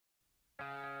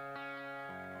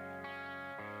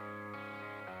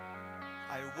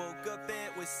I woke up,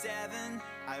 it was 7.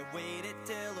 I waited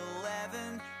till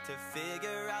 11 to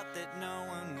figure out that no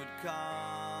one would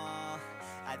call.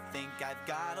 I think I've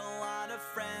got a lot of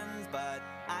friends, but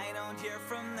I don't hear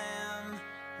from them.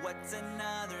 What's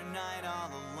another night all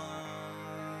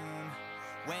alone?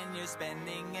 When you're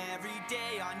spending every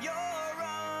day on your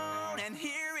own. And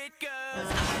here it goes.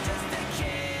 I'm just a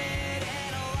kid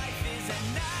and life is a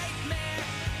nightmare.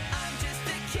 I'm just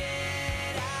a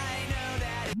kid, I know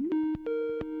that.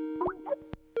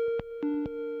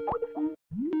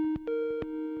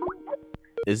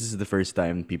 This is the first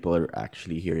time people are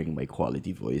actually hearing my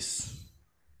quality voice.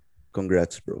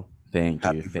 Congrats, bro. Thank you,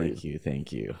 Happy for thank you,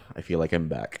 thank you. I feel like I'm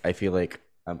back. I feel like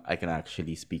I can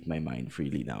actually speak my mind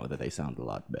freely now that I sound a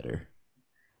lot better.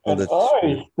 Oh, And that's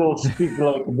I still speak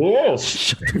like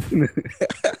this.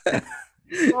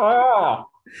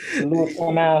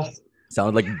 Looking ass.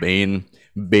 Sound like Bane.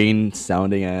 Bane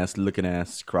sounding ass, looking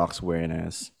ass, Crocs wearing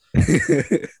ass.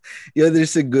 Yeah,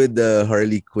 there's a good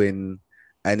Harley Quinn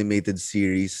animated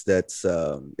series that's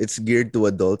it's geared to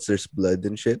adults. There's blood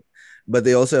and shit, but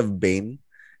they also have Bane,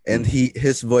 and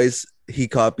his voice, he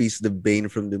copies the Bane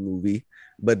from the movie,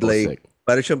 but Oh, like sick.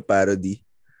 parang siyang parody,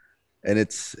 and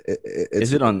it's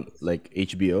Is it on like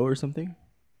HBO or something?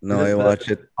 No, Is I it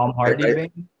watch it. Tom Hardy I-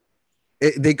 Bane?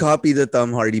 They copy the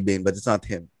Tom Hardy Bane, but it's not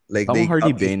him. Like Tom they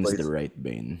Hardy copy his Bane's the voice. right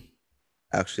Bane.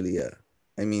 Actually, yeah.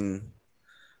 I mean,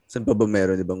 saan pa ba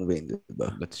meron ibang Bane,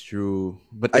 diba? That's true.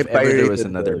 But I if ever there was pirated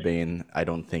another the- Bane, I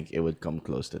don't think it would come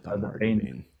close to Tom the Hardy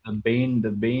Bane. Bane.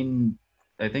 The Bane.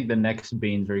 I think the next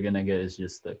Banes we're gonna get is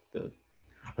just like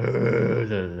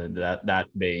that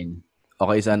Bane.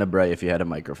 Okay, sana Bri, if you had a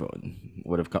microphone,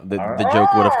 would have come. The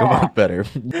joke would have come out better.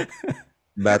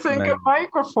 Batman.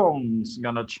 microphone's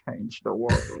gonna change the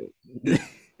world?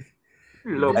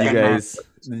 Look Did you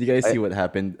at guys see what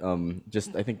happened?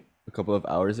 Just I think a couple of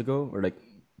hours ago, or like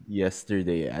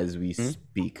yesterday, as we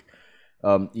speak.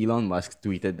 Elon Musk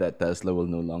tweeted that Tesla will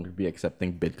no longer be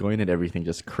accepting Bitcoin, and everything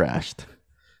just crashed.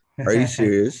 Are you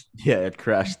serious? Yeah, it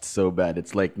crashed so bad.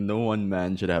 It's like no one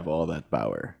man should have all that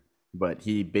power. But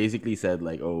he basically said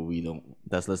like, "Oh,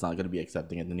 Tesla's not gonna be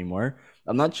accepting it anymore."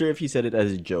 I'm not sure if he said it as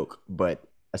a joke, but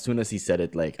as soon as he said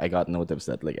it, like I got notice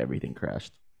that like everything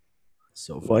crashed.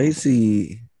 So Why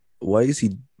funny. is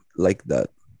he like that?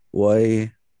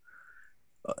 Why?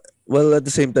 Well, at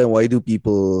the same time, why do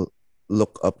people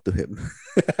look up to him?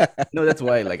 No, that's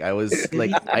why. Like I was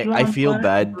like I feel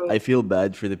bad. I feel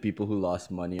bad for the people who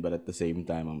lost money, but at the same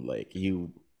time, I'm like,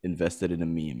 you invested in a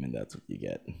meme, and that's what you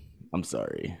get. I'm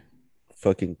sorry.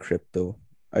 Fucking crypto.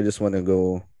 I just want to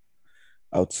go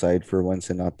outside for once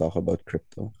and not talk about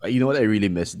crypto. You know what I really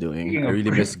miss doing? Speaking I of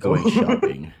really miss crypto. going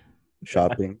shopping.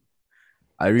 Shopping.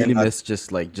 I really And miss just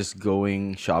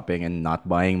going shopping and not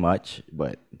buying much,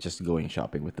 but just going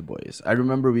shopping with the boys. I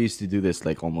remember we used to do this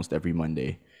like almost every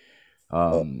Monday.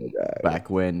 Oh my God. Back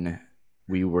when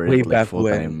we were Way like back full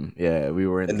time. Yeah, we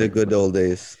were In the good old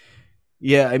days.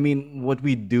 Yeah, I mean, what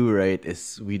we'd do, right,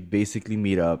 is we'd basically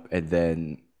meet up and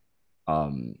then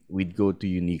we'd go to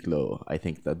Uniqlo. I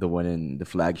think that the one in the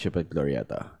flagship at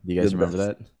Glorieta. Do you guys The remember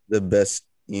best. that? The best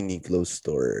Uniqlo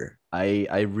store.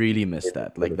 I really miss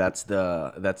that. Like that's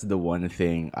the one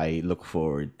thing I look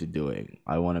forward to doing.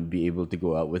 I want to be able to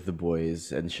go out with the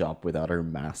boys and shop without our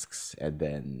masks and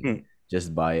then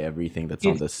just buy everything that's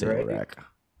on the Yes, sale right. rack.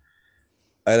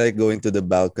 I like going to the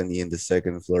balcony in the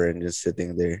second floor and just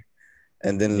sitting there.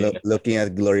 And then Yeah. looking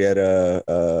at Glorieta,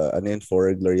 ano yun,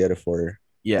 Glorieta 4.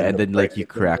 Yeah, and And the then like you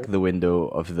bright crack the window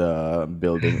of the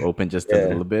building open just a Yeah.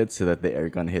 little bit so that the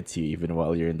aircon hits you even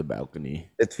while you're in the balcony.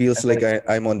 It feels like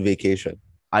I'm on vacation.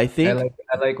 I think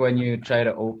I like when you try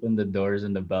to open the doors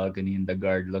in the balcony and the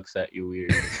guard looks at you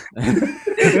weird.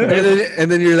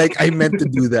 and then you're like, I meant to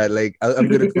do that. Like, I'm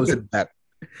going to close it back.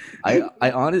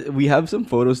 we have some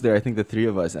photos there. I think the three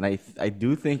of us, and I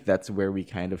do think that's where we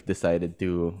kind of decided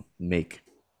to make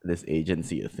this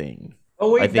agency a thing.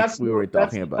 Oh wait, I think that's we were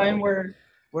that's talking the about time it.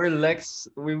 where Lex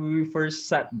we first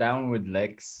sat down with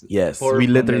Lex. Yes, for we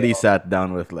literally Monday. sat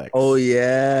down with Lex. Oh,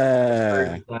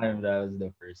 yeah. First time, that was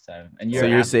the first time. And So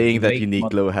you're saying that late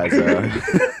Uniqlo has a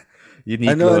I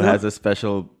Uniqlo know. has a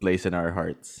special place in our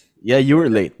hearts. Yeah, you were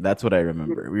late. That's what I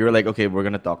remember. We were like, okay, we're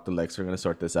gonna talk to Lex. We're gonna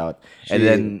sort this out. And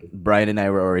then Brian and I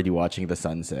were already watching the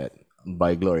sunset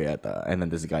by Glorieta, and then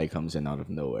this guy comes in out of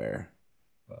nowhere,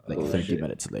 like Oh, 30 shit.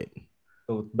 minutes late.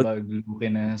 Tote bag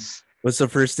looking ass. What's the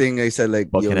first thing I said? Like,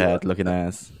 Bucket yo, hat, looking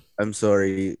ass. I'm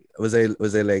sorry. Was I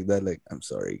like that? Like, I'm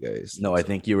sorry, guys. No, I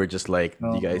think you were just like,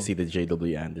 do you No. guys see the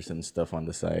JW Anderson stuff on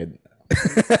the side?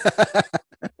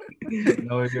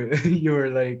 No, you were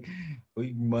like,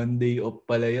 uy, Monday off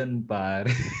pala yan, pare.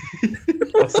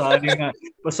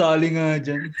 Pasali nga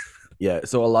dyan. Yeah,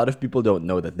 so a lot of people don't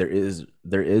know that there is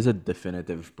a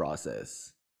definitive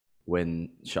process when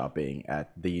shopping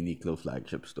at the Uniqlo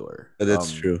flagship store.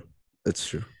 That's true. That's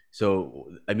true.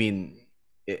 So I mean,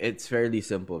 it's fairly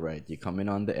simple, right? You come in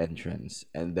on the entrance,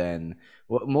 and then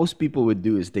what most people would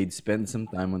do is they'd spend some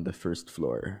time on the first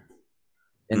floor.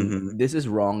 And Mhm. this is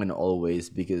wrong in all ways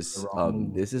because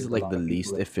Wrong move. this is There's a like lot the of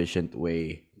least people that- efficient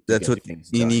way to That's get what things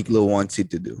done. Uniqlo wants you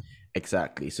to do.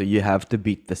 Exactly. So you have to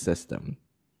beat the system.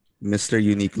 Mr.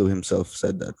 Uniqlo himself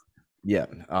said that. Yeah.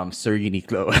 Sir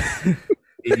Uniqlo.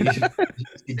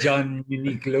 Si John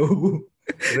Uniqlo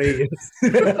Reyes.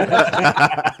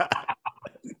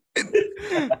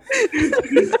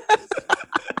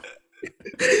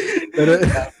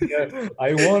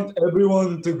 I want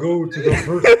everyone to go to the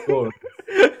first floor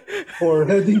or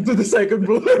heading to the second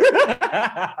floor.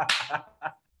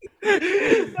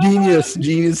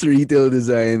 Genius retail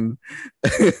design.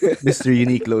 Mr.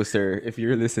 Uniqlo, sir, if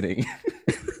you're listening.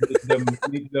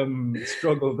 Make them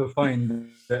struggle to find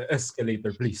the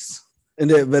escalator, please.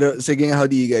 Hindi, pero sige nga, how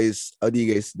do you guys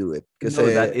do it? Kasi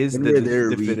No, that is when the we're there,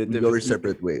 we definitive- go our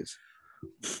separate ways.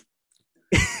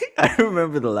 I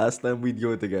remember the last time we'd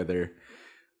go together.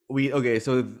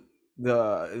 So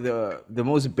the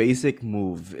most basic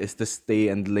move is to stay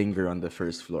and linger on the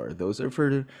first floor. Those are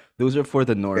for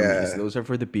the normies. Yeah. Those are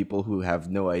for the people who have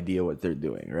no idea what they're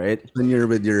doing, right? When you're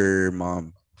with your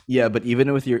mom. Yeah, but even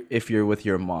if you're with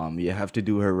your mom, you have to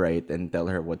do her right and tell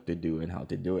her what to do and how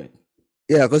to do it.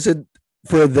 Yeah, because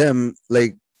for them,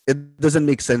 like, it doesn't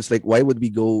make sense. Like, why would we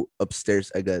go upstairs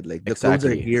again? Like, the clothes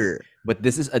are Exactly. here. But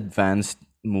this is advanced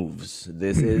moves.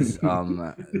 This is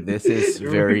this is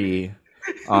very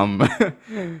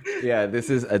yeah, this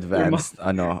is advanced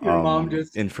your mom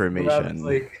just information.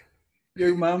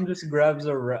 Your mom just grabs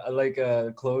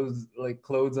clothes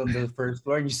on the first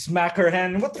floor and you smack her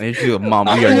hand. What the And she'll go, Mom,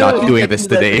 we are not doing this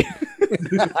today.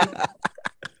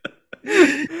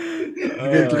 You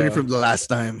didn't learn from the last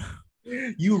time.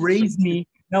 You raised me.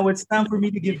 Now it's time for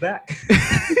me to give back.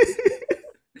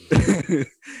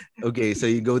 Okay, so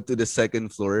you go to the second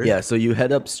floor. Yeah, so you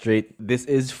head up straight. This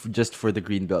is just for the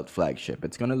Greenbelt flagship.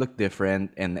 It's gonna look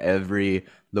different in every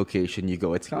location you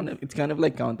go. It's kind of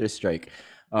like Counter-Strike.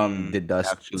 The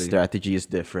dust actually. strategy is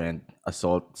different.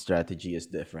 Assault strategy is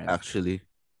different. Actually.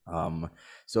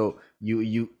 So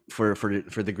you for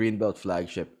the Greenbelt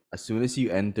flagship, as soon as you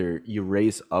enter, you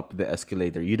race up the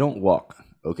escalator. You don't walk,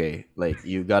 okay? Like,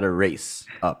 you gotta race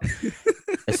up.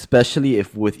 Especially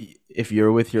if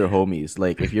you're with your homies,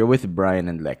 like if you're with Brian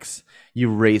and Lex, you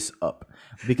race up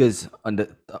because on the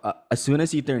as soon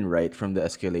as you turn right from the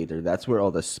escalator, that's where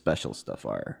all the special stuff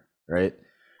are, right?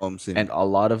 And a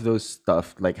lot of those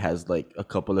stuff like has like a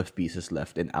couple of pieces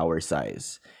left in our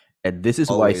size. And this is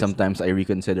why Always. sometimes I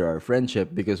reconsider our friendship,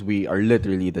 because we are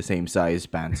literally the same size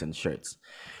pants and shirts.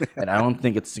 And I don't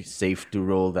think it's safe to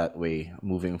roll that way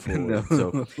moving forward.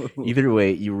 So either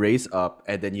way, you race up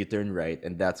and then you turn right,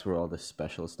 and that's where all the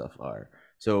special stuff are.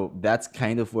 So that's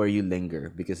kind of where you linger,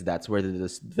 because that's where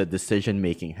the decision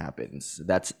making happens.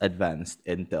 That's advanced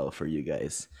intel for you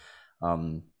guys.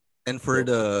 And for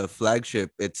the flagship,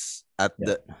 it's at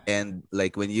the end,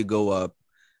 like when you go up,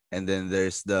 and then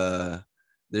there's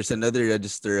another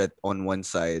register on one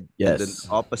side. And then Yes.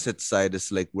 opposite side is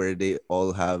like where they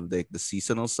all have like the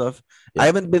seasonal stuff. Yeah. I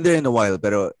haven't been there in a while,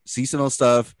 but seasonal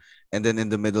stuff. And then in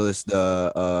the middle is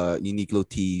the Uniqlo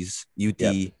tees, UT.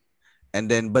 Yep. And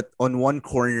then, but on one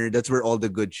corner, that's where all the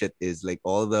good shit is, like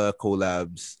all the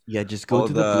collabs, Yeah, just go all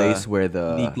to the the place where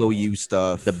Uniqlo U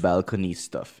stuff. the balcony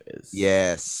stuff is.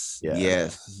 Yes. Yeah.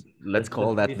 Yes. Let's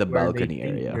call that the Where they balcony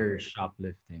think area. You're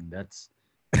shoplifting. That's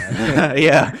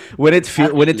Yeah, when it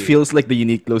Actually- feels like the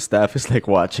Uniqlo staff is like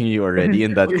watching you already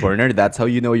in that corner, that's how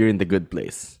you know you're in the good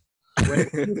place. when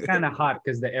it's kind of hot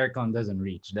because the aircon doesn't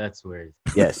reach. That's where.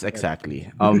 Yes,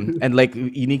 exactly. And like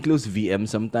Uniqlo's VM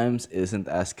sometimes isn't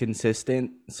as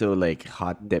consistent. So like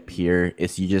hot tip here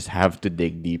is you just have to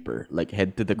dig deeper, like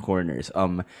head to the corners.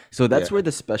 So that's Yeah. where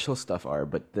the special stuff are,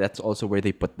 but that's also where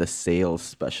they put the sales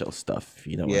special stuff.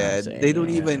 You know what Yeah, I'm saying? they don't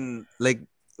Yeah. even like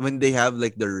when they have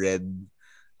like the red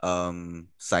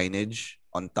signage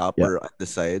on top Yeah. or at the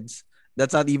sides.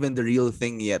 That's not even the real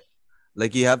thing yet.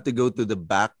 Like you have to go to the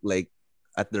back, like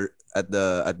at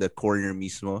the corner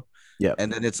mismo. Yeah.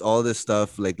 And then it's all this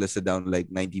stuff like listed down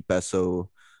like 90 peso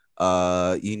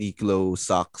Uniqlo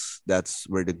socks. That's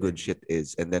where the good shit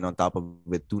is. And then on top of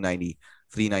it 290,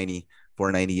 390,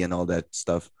 490 and all that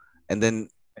stuff. And then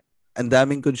and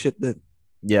damning good shit then.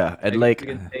 Yeah, and I like guess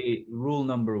you can say rule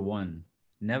number 1: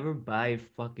 Never buy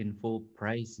fucking full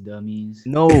price, dummies.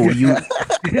 No, you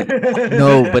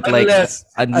no, but like Unless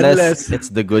unless unless it's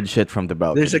the good shit from the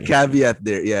there's a balcony. caveat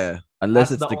there. Yeah.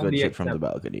 Unless That's it's the the good only shit from the exception.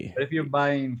 balcony. But if you're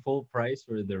buying full price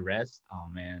for the rest, oh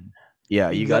man, Yeah,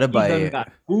 you gotta you done buy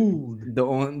got food. the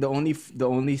only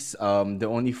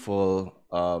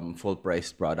full price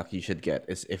product you should get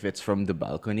is if it's from the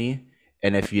balcony,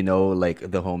 and if you know like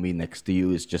the homie next to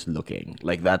you is just looking.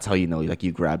 Like that's how you know, like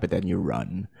you grab it and you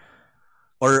run.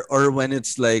 Or when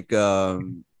it's like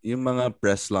yung mga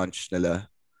press launch nila,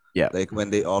 Yeah. like when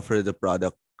they offer the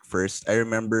product first. I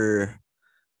remember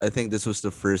I think this was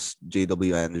the first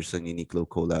JW Anderson Uniqlo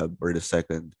collab or the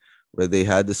second where they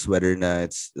had the sweater na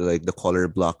it's like the color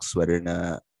block sweater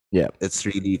na Yeah. it's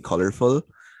really colorful.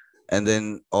 And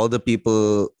then all the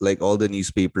people, like all the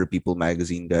newspaper people,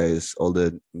 magazine guys, all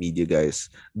the media guys,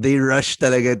 they rushed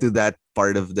talaga to that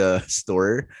part of the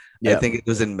store. I Yeah. think it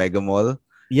was in Mega Mall.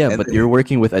 Yeah, And but you're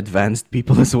working with advanced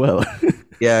people as well.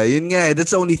 yeah, yun nga,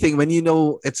 that's the only thing. When you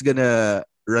know it's gonna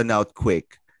run out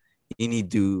quick, you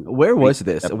need to Where really was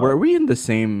this? step Were up. we in the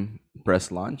same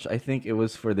press launch? I think it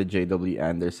was for the JW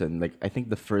Anderson. Like I think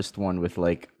the first one with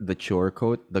like the chore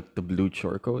coat, the blue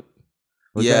chore coat.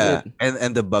 Was that Yeah, it?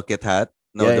 and the bucket hat.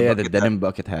 No, Yeah, the yeah, the bucket hat. denim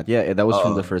bucket hat. Yeah, that was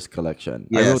from the Oh, first collection.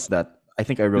 I wrote yes, that. I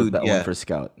think I wrote dude. that one Yeah, for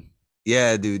Scout.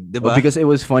 yeah, dude. Oh, Diba? because it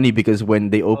was funny because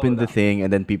when they Oh, opened the that thing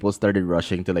and then people started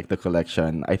rushing to like the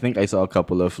collection, I think I saw a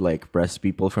couple of like press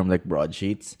people from like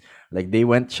broadsheets. Like they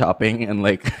went shopping and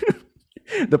like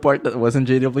the part that wasn't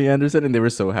JW Anderson and they were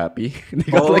so happy.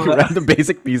 They got like Oh, random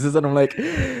basic pieces and I'm like,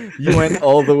 you went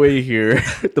all the way here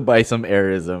to buy some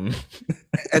airism.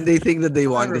 and they think that they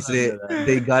I want this. remember that.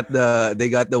 They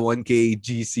got the 1K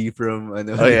GC from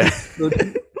ano, Oh yeah. so-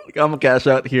 Like, I'm gonna cash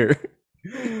out here.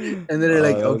 and then they're Oh,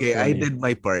 like, that was okay, I funny. did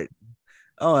my part.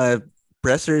 Oh,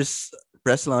 pressers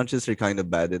press launches are kind of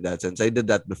bad in that sense. I did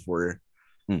that before.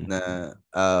 Hmm. Na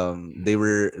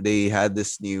they had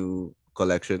this new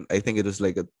collection. I think it was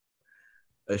like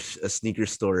a sneaker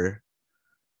store.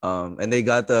 And they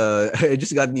got I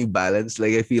just got New Balance.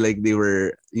 Like I feel like they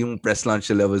were yung press launch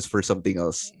nila was for something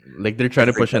else. Like they're trying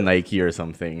I to push a forgot. Nike or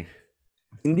something.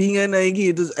 Hindi nga Nike.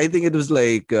 It was I think it was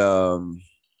like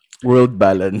World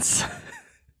Balance.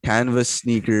 canvas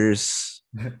sneakers.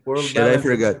 World Shit, I Balance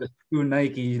forgot. is two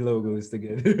Nike logos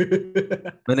together.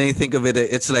 When I think of it,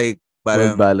 it's like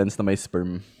World parang Balance na my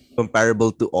sperm.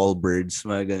 comparable to Allbirds,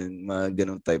 mga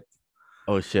ganun type.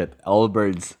 Oh shit.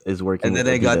 Allbirds is working And with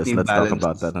then I got Adidas. New Let's talk Balance.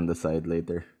 about that on the side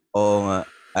later. Oh, nga.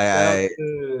 Shout out I to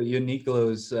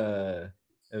Uniqlo's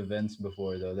events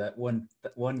before though. That one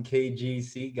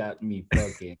KGC got me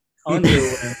fucking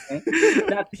underwear, man.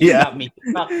 That Yeah. got me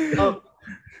fucked up.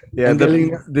 Yeah, Ang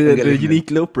galing- ang the galing nun.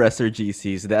 Uniqlo presser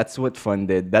GCs, that's what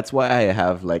funded. That's why I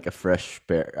have like a fresh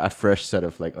set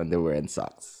of like underwear and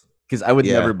socks. Because I would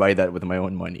Yeah. never buy that with my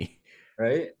own money.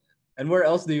 Right? And where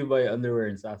else do you buy underwear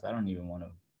and socks? I don't even want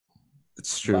to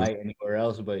it's true. buy anywhere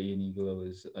else but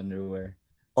Uniqlo's underwear.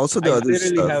 Also the I other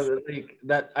literally stuff. have like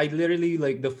that. I literally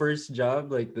like the first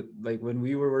job, like when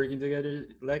we were working together,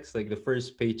 Lex. Like the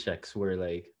first paychecks were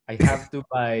like I have to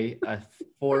buy a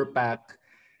 4-pack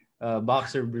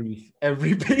boxer brief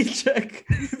every paycheck.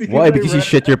 Why? I Because you ran-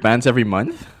 shit your pants every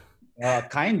month?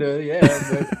 Kinda, yeah.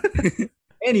 But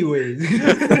anyways,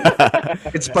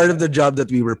 It's part of the job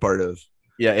that we were part of.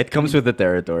 Yeah, it comes with the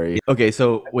territory. Okay,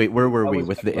 so wait, where were I we was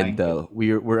with the the blanket. Intel?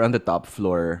 We're on the top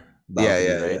floor Yeah, balcony,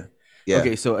 yeah, right? Yeah.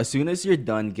 Okay, so as soon as you're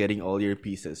done getting all your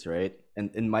pieces, right?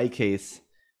 And in my case,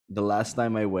 the last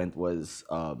time I went was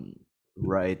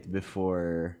right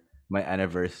before my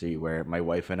anniversary, where my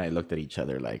wife and I looked at each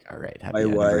other like, "All right, happy My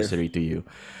wife. anniversary to you."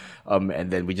 And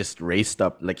then we just raced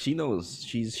up. Like she knows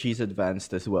she's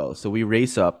advanced as well, so we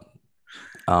race up.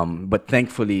 But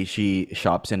thankfully she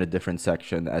shops in a different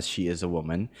section as she is a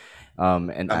woman,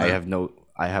 and Uh-huh.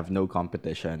 I have no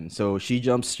competition. So she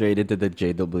jumps straight into the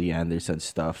JW Anderson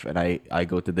stuff, and I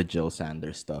go to the Jill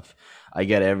Sanders stuff. I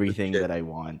get everything shit. that I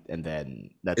want, and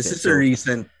then that's Is it. this So a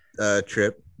recent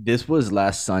trip? this was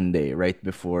last Sunday, right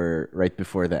before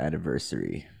the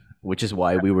anniversary, which is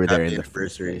why we were there in Happy the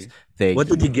first place. anniversary. Thank What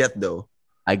you. did you get though?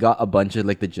 I got a bunch of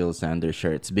like the Jill Sanders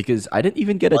shirts because I didn't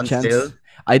even get a On chance. sale?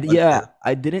 Yeah, sale?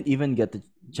 I didn't even get the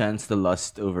chance to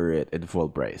lust over it at full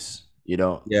price. You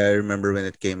know, Yeah, I remember when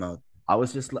it came out. I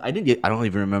was just I didn't get I don't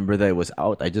even remember that it was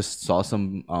out. I just saw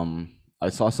I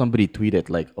saw somebody tweet it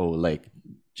like, oh, like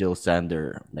Jill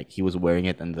Sander, like he was wearing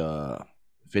it in the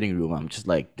fitting room. I'm just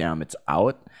like, damn, it's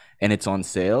out and it's on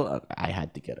sale. I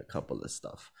had to get a couple of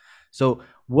stuff. So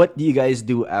what do you guys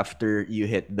do after you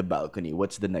hit the balcony?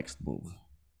 What's the next move?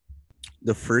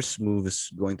 The first move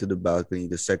is going to the balcony.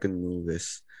 The second move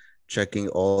is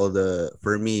checking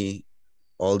for me,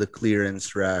 all the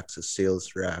clearance racks, the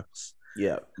sales racks.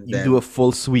 Yeah, And you do a then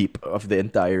full sweep of the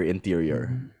entire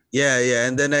interior. yeah.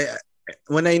 And then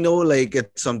when I know like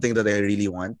it's something that I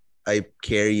really want, I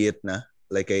carry it na.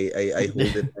 Like I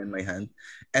hold it in my hand.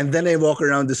 And then I walk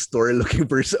around the store looking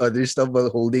for other stuff while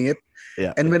holding it.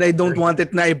 Yeah. And when I don't want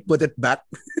it na, I put it back.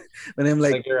 When I'm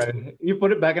like, Like you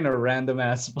put it back in a random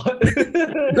ass spot.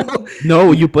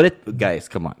 No, you put it,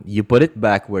 guys. Come on, you put it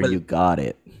back where Well, you got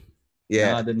it.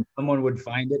 yeah. Nah, then someone would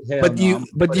find it. Hell But no, you I'm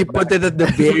gonna but you put back. it at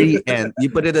the very end. You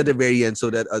put it at the very end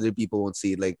so that other people won't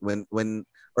see it. Like when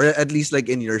or at least like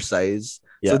in your size.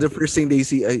 So Yeah. the first thing they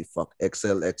see, I fuck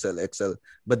XL.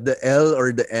 But the L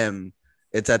or the M,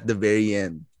 it's at the very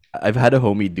end. I've had a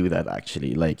homie do that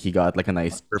actually. Like he got like a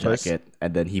nice Purpose? jacket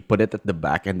and then he put it at the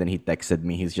back and then he texted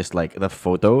me. He's just like the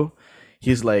photo.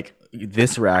 He's like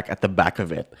this rack at the back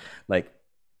of it. Like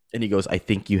and he goes, I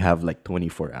think you have like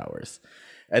 24 hours.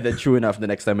 And then true enough, the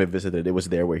next time I visited, it was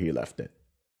there where he left it.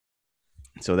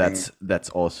 So that's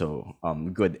also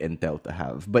good intel to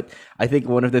have. But I think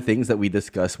one of the things that we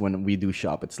discuss when we do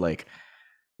shop, it's like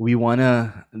we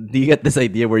wanna do you get this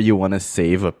idea where you wanna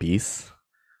save a piece?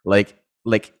 Like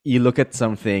you look at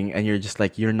something and you're just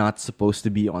like, you're not supposed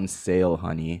to be on sale,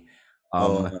 honey.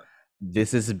 Oh,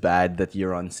 This is bad that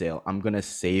you're on sale. I'm gonna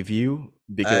save you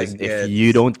because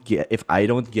if I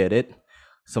don't get it,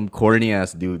 some corny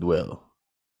ass dude will.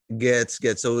 gets.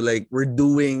 So like we're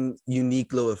doing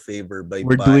Uniqlo a favor by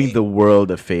We're buying. doing the world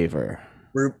a favor.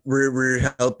 We're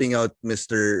helping out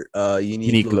Mr.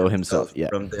 Uniqlo himself, yeah.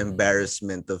 from the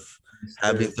embarrassment of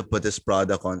having to put his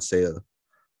product on sale.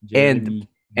 And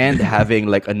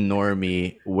having like a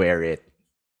normie wear it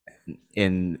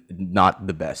in not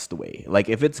the best way. Like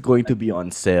if it's going to be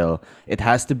on sale, it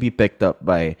has to be picked up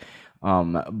by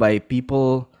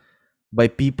people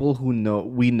who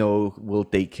we know will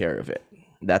take care of it.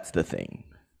 That's the thing.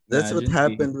 That's what Imagine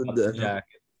happened taking with off the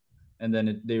jacket, and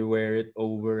then they wear it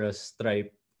over a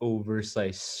striped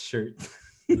oversized shirt.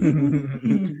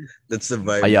 that's the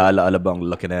vibe. Ayala alabang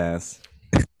looking ass.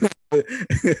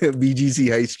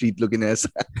 BGC High Street looking ass.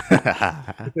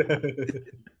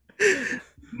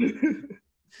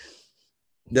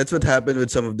 That's what happened with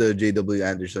some of the JW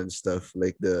Anderson stuff,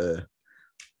 like the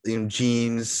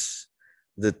jeans,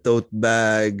 the tote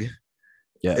bag.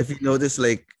 Yeah. If you notice,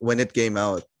 like when it came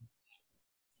out,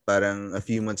 parang a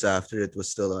few months after it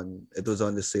was on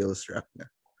the sales rack na.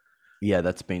 Yeah,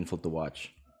 that's painful to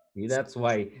watch. See, that's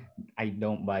why I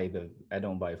don't buy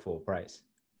full price.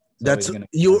 It's That's always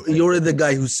gonna be you're the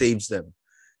guy who saves them.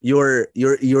 You're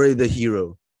the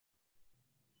hero.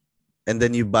 And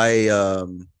then you buy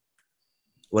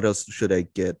what else should I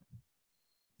get?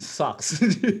 socks.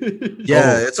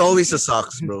 Yeah, it's always the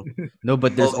socks, bro. No,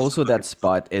 but there's Always also that socks.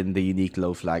 spot in the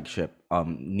Uniqlo flagship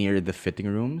near the fitting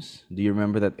rooms. Do you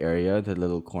remember that area, the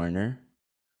little corner?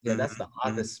 Yeah, that's the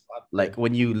hottest spot. Like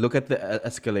when you look at the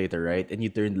escalator, right, and you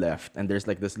turn left, and there's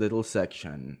like this little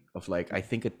section of like, I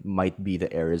think it might be the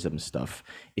Aerism stuff.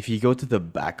 If you go to the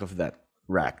back of that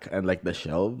rack and like the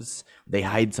shelves, they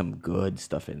hide some good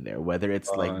stuff in there. Whether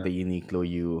it's like the Uniqlo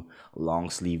U long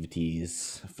sleeve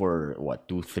tees for what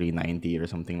 2,390 or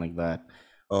something like that,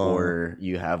 or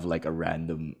you have like a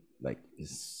random like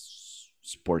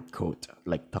sport coat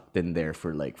like tucked in there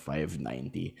for like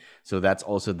 590. So that's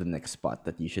also the next spot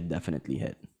that you should definitely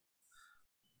hit.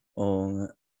 Oh,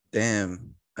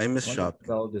 damn. I miss shopping. It's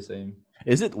all the same.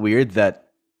 Is it weird that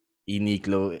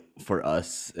Uniqlo for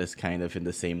us is kind of in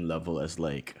the same level as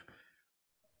like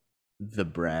the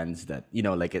brands that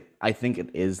like it? I think it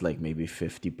is like maybe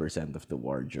 50% of the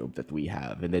wardrobe that we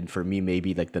have, and then for me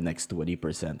maybe like the next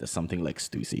 20% is something like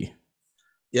Stussy.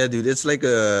 Yeah, dude, it's like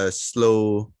a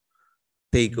slow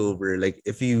takeover. Like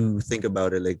if you think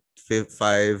about it, like 5,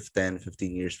 10,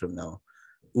 15 years from now,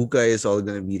 Uka is all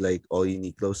gonna be like all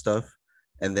Uniqlo stuff,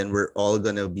 and then we're all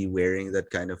gonna be wearing that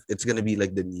kind of. It's gonna be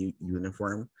like the new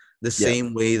uniform, the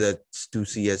same way that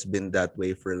Stussy has been that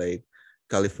way for like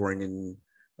Californian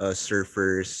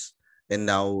surfers, and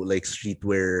now like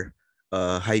streetwear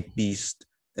hype beast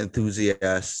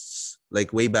enthusiasts,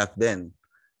 like way back then.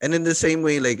 And in the same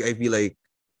way, like I feel like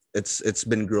it's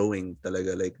been growing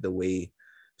talaga, like the way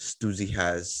Stussy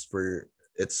has for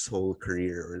its whole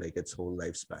career or like its whole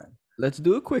lifespan. Let's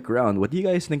do a quick round. What do you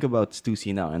guys think about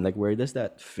Stussy now, and like where does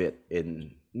that fit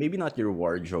in? Maybe not your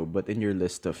wardrobe, but in your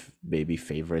list of maybe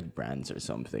favorite brands or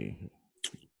something.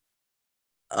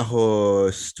 Ako,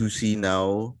 Stussy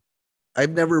now.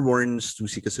 I've never worn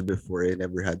Stussy kasi before. I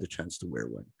never had the chance to wear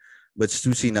one. But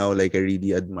Stussy now, like I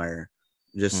really admire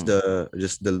just the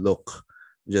look,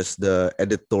 just the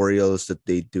editorials that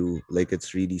they do. Like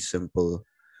it's really simple.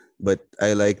 but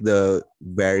I like the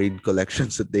varied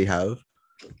collections that they have.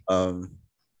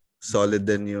 Solid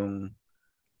din yung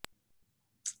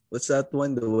what's that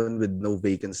one? The one with no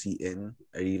vacancy in.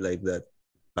 I really like that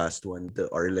past one. The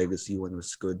Our Legacy one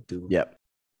was good too. Yep.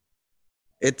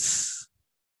 It's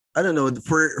I don't know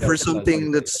for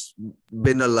something that's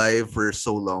been alive for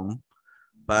so long,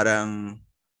 parang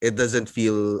it doesn't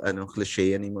feel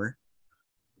cliche anymore.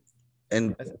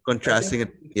 And contrasting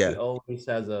it, It always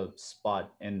has a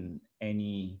spot in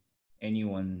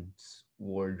anyone's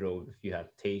wardrobe if you have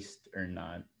taste or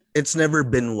not. it's never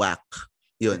been whack.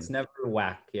 Yun. It's never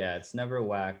whack. Yeah, it's never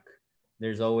whack.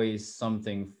 There's always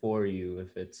something for you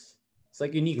if it's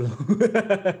like Uniqlo.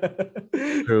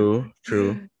 True.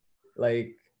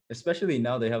 Like especially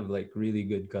now they have like really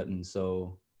good cotton.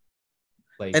 So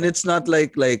like And it's not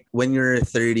like when you're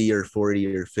 30 or 40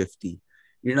 or 50,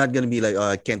 you're not gonna be like,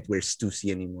 oh, I can't wear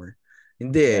Stussy anymore.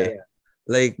 Hindi. Yeah.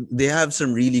 Like they have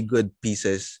some really good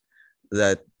pieces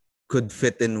that could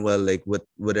fit in well, like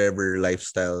whatever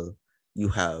lifestyle you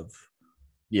have.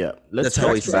 Yeah, let's That's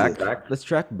how I track see back. it. Let's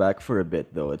track back for a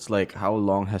bit though. It's like how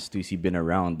long has Stussy been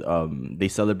around? They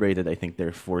celebrated, I think,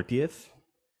 their 40th.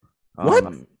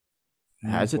 What?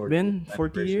 Has it been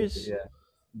 40 years? Yeah.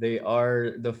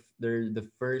 They're the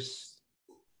first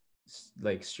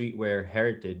like streetwear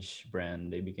heritage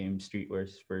brand. They became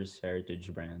streetwear's first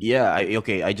heritage brand. Yeah,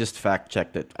 I just fact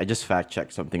checked it. I just fact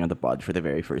checked something on the pod for the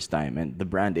very first time, and the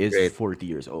brand is Great. 40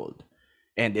 years old,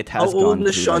 and it How has old gone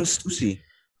is through, Sean like- Stussy?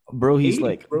 bro. He's 80,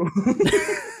 like bro.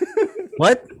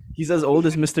 What? he's as old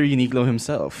as Mr. Uniqlo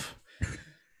himself.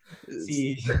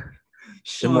 See,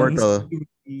 Immortal.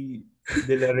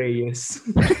 De La Reyes.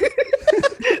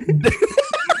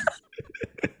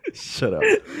 Shut up.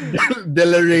 De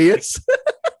La Reyes.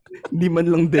 Di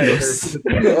man lang Delos.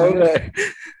 Okay.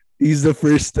 He's the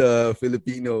first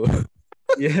Filipino.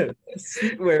 Yeah,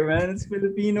 streetwear, man. It's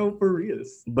Filipino for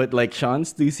reals. But like Sean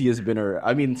Stussy has been around.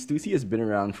 I mean, Stussy has been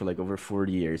around for like over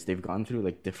 40 years. They've gone through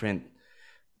like different,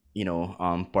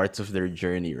 parts of their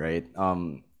journey, right?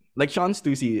 Like Sean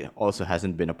Stussy also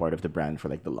hasn't been a part of the brand for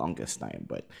like the longest time,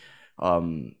 but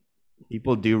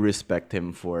people do respect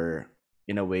him for,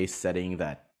 in a way, setting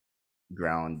that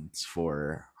grounds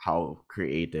for how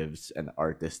creatives and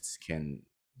artists can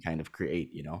kind of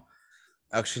create.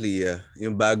 Actually, yeah.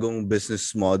 Yung bagong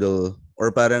business model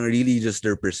or parang really just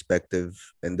their perspective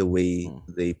and the way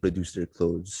they produce their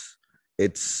clothes.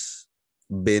 It's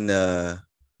been a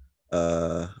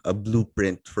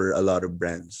blueprint for a lot of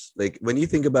brands. Like when you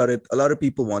think about it, a lot of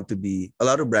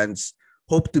brands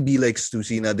hope to be like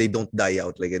Stussy na they don't die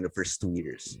out like in the first 2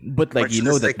 years. But like Much you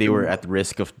know less that like they the- were at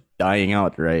risk of dying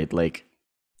out, right? Like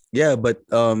Yeah, but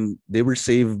they were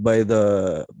saved by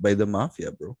the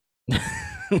mafia, bro.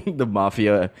 the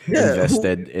mafia Yeah,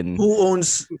 invested in. Who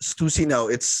owns Stussy now?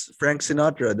 It's Frank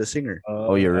Sinatra, the singer.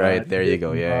 Oh, you're right. There you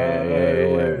go.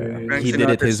 Yeah. Frank He did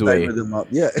it Sinatra's his time way. with the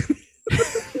yeah.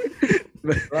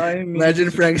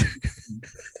 Imagine Frank.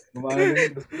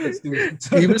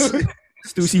 He was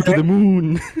Stussy to the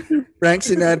moon. Frank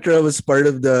Sinatra was part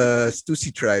of the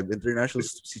Stussy tribe, international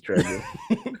Stussy tribe. bro.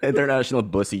 International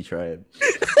Bussy tribe.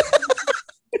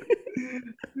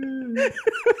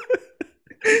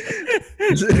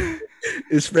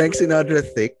 Is Frank Sinatra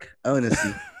thick? I want to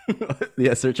see.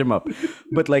 Yeah, search him up.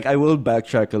 But like I will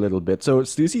backtrack a little bit. So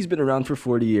Stussy's been around for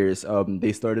 40 years.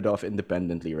 They started off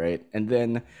independently, right? And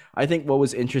then I think what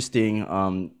was interesting,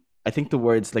 I think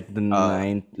towards like the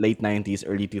late 90s,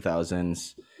 early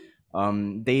 2000s,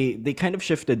 they kind of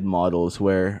shifted models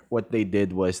where what they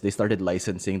did was they started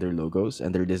licensing their logos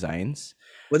and their designs.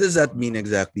 What does that mean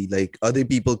exactly? Like other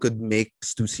people could make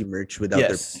Stussy merch without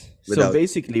Yes. So without-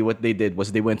 basically what they did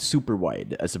was they went super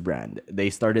wide as a brand. They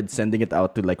started sending it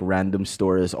out to like random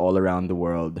stores all around the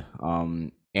world.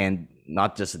 And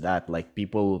not just that, like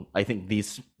people, I think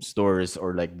these stores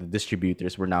or like the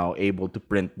distributors were now able to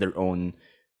print their own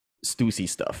Stussy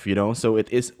stuff, So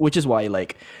it is, which is why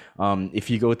like, if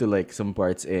you go to like some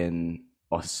parts in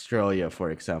Australia, for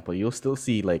example, you'll still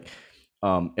see like,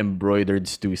 embroidered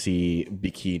Stussy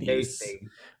bikinis,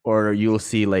 or you'll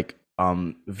see like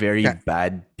very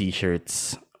bad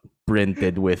t-shirts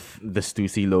printed with the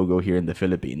Stussy logo here in the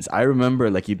Philippines. I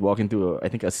remember like you'd walk into I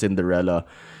think a Cinderella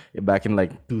back in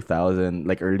like 2000,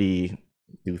 like early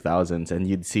 2000s, and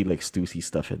you'd see like Stussy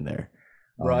stuff in there.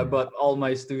 Bro, I bought all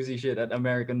my Stussy shit at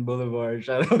American Boulevard.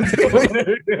 Shout out to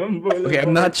American Boulevard. Okay,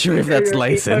 I'm not sure if that's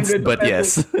licensed, but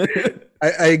yes.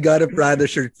 I got a Prada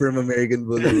shirt from American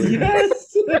Boulevard.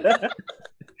 Yes.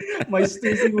 My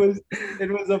Stussy was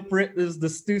a print. This the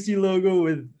Stussy logo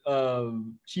with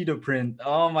cheetah print.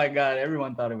 Oh my god,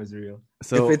 everyone thought it was real.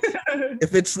 So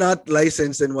If it's not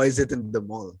licensed, then why is it in the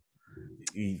mall?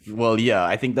 Well, yeah,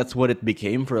 I think that's what it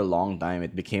became for a long time.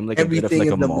 It became like a bit of Everything like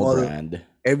a in the mall mall, brand.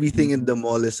 everything in the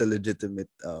mall is a legitimate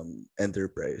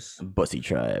enterprise. Bussy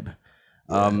Tribe.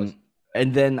 Yeah.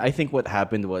 And then I think what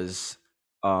happened was,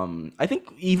 I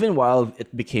think even while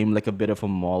it became like a bit of a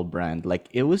mall brand, like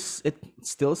it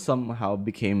still somehow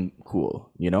became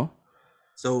cool, you know?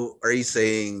 So are you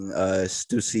saying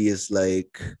Stussy is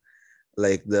like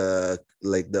the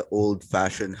old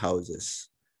fashioned houses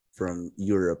from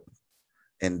Europe,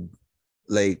 and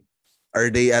like are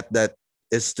they at that,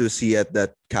 is Stussy at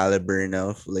that caliber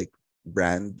now of like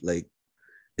brand? Like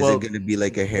is it Well, gonna be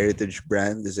like a heritage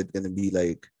brand? Is it gonna be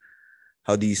like,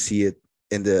 how do you see it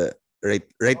in the right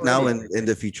now Already. and in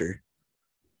the future?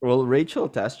 Rachel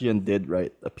Tasjian did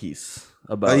write a piece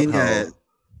Oh about yeah, how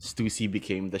Stussy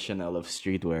became the Chanel of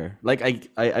streetwear. Like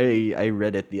I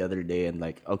read it the other day and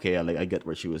like okay, I get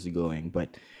where she was going,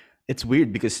 but it's weird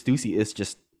because Stussy is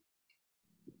just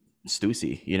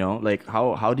Stussy, you know? Like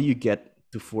how do you get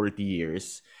to 40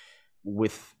 years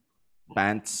with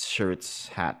pants, shirts,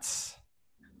 hats?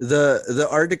 the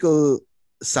article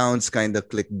sounds kind of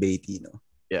clickbaity, no?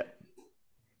 Yeah.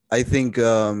 I think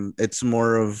it's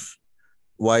more of,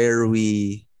 why are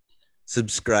we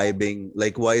subscribing,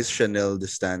 like why is Chanel the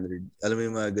standard? Alam mo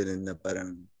yung mga ganun na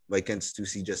parang, why can't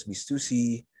Stussy just be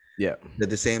Stussy? Yeah. At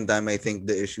the same time, I think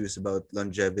the issue is about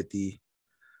longevity.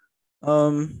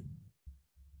 Um,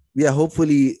 yeah,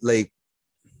 hopefully, like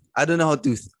I don't know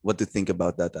what to think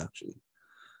about that actually.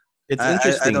 It's I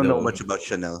interesting don't know though. much about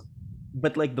Chanel.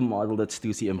 But like the model that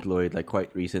Stussy employed like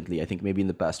quite recently, I think maybe in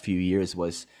the past few years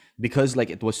was because like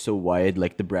it was so wide,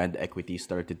 like the brand equity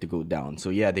started to go down. So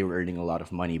yeah, they were earning a lot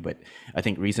of money, but I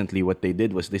think recently what they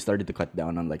did was they started to cut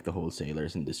down on like the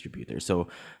wholesalers and distributors. So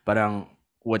parang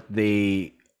what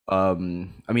they I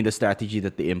mean the strategy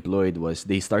that they employed was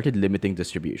they started limiting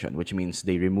distribution, which means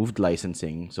they removed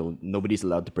licensing, so nobody's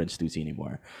allowed to print Stussy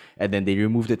anymore. And then they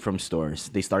removed it from stores.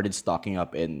 They started stocking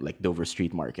up in like Dover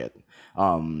Street Market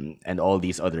and all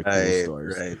these other cool Right,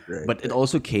 stores. right, right, But it right.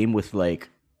 also came with like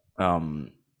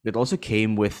um it also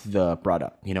came with the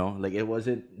product, you know? Like it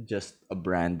wasn't just a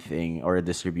brand thing or a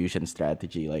distribution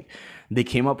strategy. Like they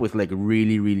came up with like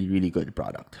really, really, really good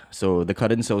product. So the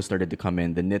cut and sew started to come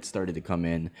in, the knit started to come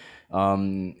in.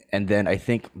 And then I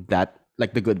think that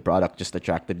like the good product just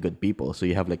attracted good people. So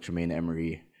you have like Tremaine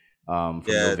Emery from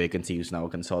No Yeah, Vacancy who's now a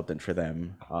consultant for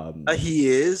them. he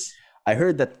is. I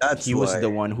heard that That's he was why. the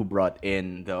one who brought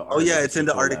in the Oh yeah, it's in RBC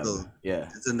the collab. article. Yeah.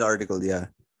 It's in the article. Yeah.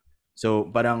 So,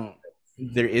 parang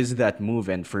there is that move,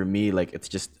 and for me, like it's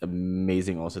just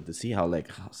amazing also to see how like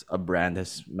a brand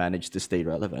has managed to stay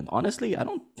relevant. Honestly, I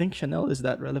don't think Chanel is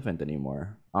that relevant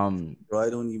anymore. Bro, I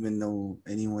don't even know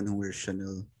anyone who wears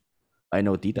Chanel. I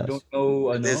know You don't Titas. know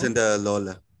It is in the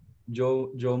Lola. Jo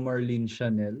Marlene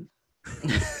Chanel,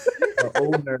 the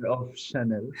owner of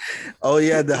Chanel. Oh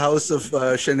yeah, the house of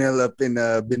Chanel up in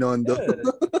Binondo.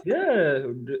 Yeah, yeah.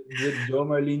 With Jo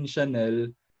Marlene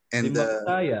Chanel, si And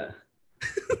Magtaya.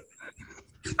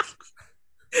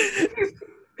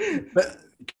 but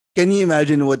can you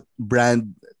imagine what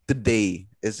brand today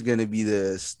is gonna be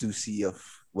the Stussy of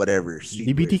whatever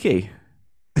streetwear? DBTK.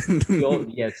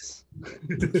 Yes.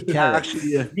 Carrot.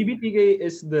 Actually, yeah. DBTK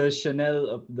is the Chanel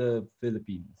of the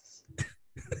Philippines.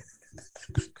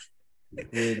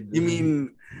 With, You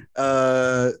mean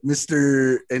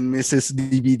Mr. and Mrs.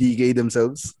 DBDK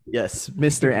themselves? Yes,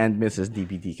 Mr. and Mrs.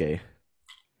 DBTK.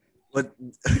 What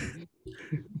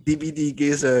DBDK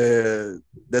is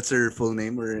that's her full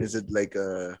name, or is it like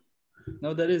a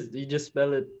no, that is, you just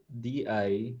spell it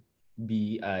DIBITEKAY.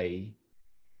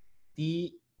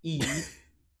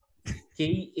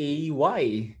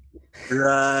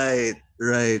 right.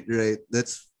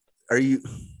 That's are you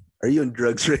on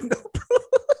drugs right now?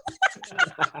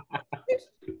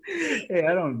 Hey,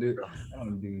 I don't do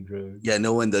drugs. Yeah,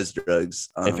 no one does drugs.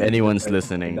 If anyone's Right.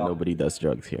 listening, nobody does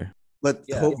drugs here. But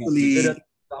Yeah, we hopefully did a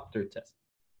doctor test.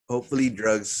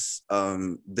 drugs,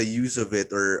 the use of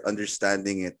it or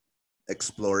understanding it,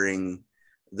 exploring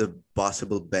the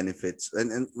possible benefits,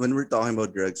 and when we're talking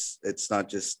about drugs, it's not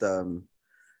just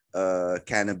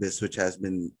cannabis, which has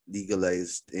been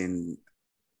legalized in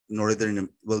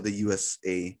the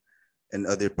USA and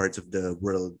other parts of the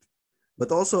world,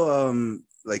 but also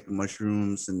like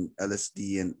mushrooms and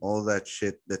LSD and all that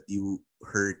shit that you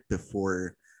heard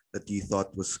before that you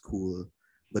thought was cool,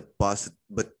 but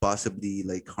possibly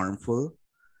like harmful.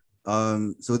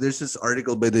 So there's this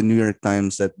article by the New York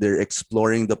Times that they're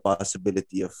exploring the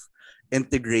possibility of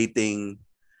integrating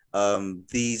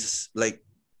these like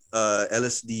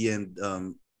LSD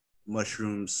and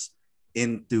mushrooms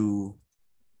into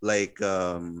like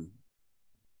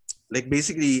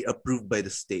basically approved by the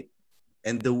state.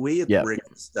 And the way it Yeah. works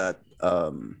is that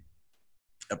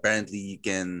apparently you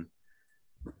can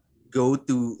go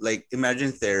to, like,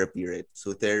 imagine therapy, right?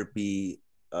 So therapy,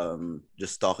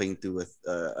 just talking to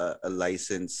a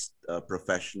licensed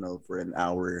professional for an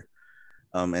hour,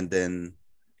 and then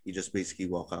you just basically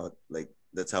walk out. Like,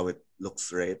 that's how it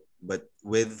looks, right? But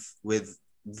with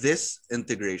this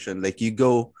integration, like, you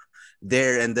go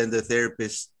there and then the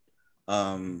therapist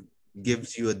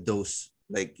gives you a dose,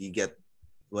 like you get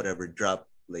whatever drop,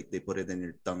 like they put it in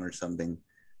your tongue or something,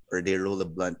 or they roll a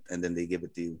blunt and then they give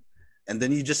it to you, and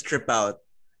then you just trip out.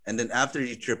 And then after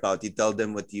you trip out, you tell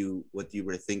them what you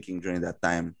were thinking during that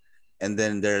time, and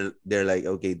then they're like,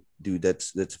 okay, dude,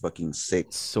 that's fucking sick.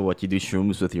 So what, you do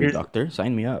shrooms with your Here's- doctor?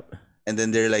 Sign me up. And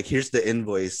then they're like, here's the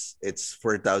invoice, it's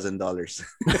 $4,000.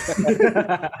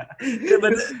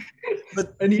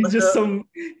 but And he's but, just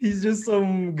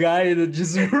some guy that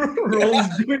just rolls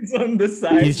joints on the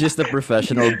side. He's just a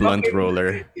professional blunt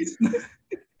roller.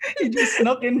 He just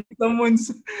snuck in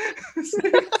someone's.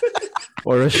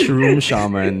 Or a shroom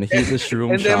shaman. He's a shroom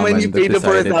and then shaman. when you that pay the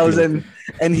decided to- 4,000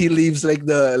 and he leaves, like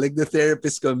the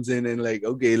therapist comes in and like,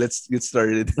 okay, let's get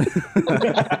started.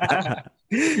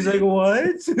 He's like,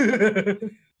 what?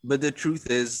 But the truth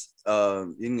is,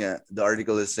 yun nga, the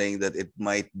article is saying that it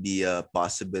might be a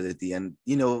possibility. And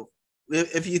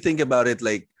if you think about it,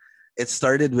 like, it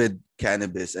started with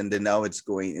cannabis and then now it's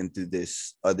going into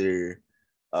this other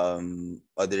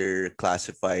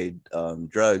classified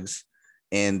drugs.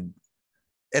 And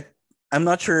I'm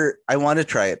not sure. I want to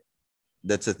try it.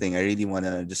 That's the thing. I really want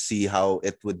to just see how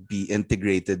it would be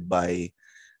integrated by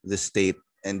the state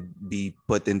and be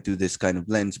put into this kind of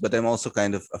lens. But I'm also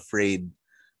kind of afraid,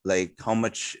 like, how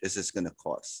much is this gonna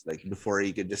cost? Like, before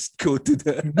you could just go to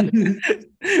the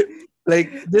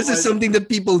like, this is something that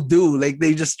people do. Like,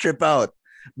 they just trip out.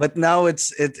 But now it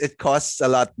costs a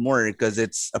lot more because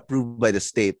it's approved by the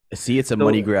state. See, it's a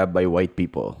money grab by white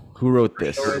people. Who wrote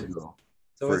this? So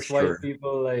For it's sure. white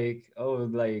people like, oh,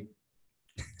 like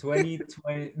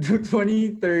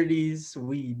 2030s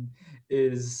weed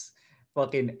is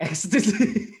fucking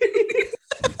ecstasy.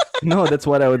 No, that's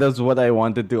what I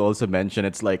wanted to also mention.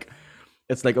 It's like,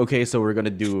 okay, so we're gonna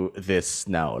do this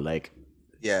now. Like,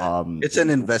 Yeah, it's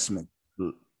an investment.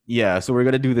 yeah, so we're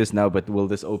gonna do this now, but will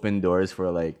this open doors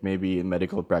for, like, maybe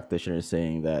medical practitioners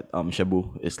saying that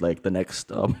shabu is like the next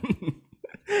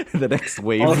the next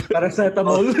wave? Oh,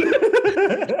 paracetamol.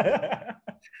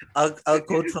 I'll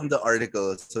quote from the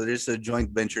article. So there's a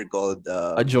joint venture called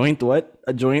A joint? What?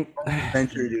 A joint?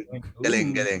 venture.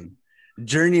 Galing.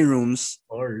 Journey Rooms.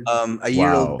 Or A Wow,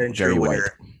 year-old venture very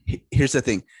where here's the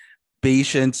thing: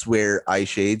 patients wear eye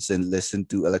shades and listen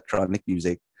to electronic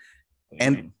music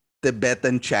and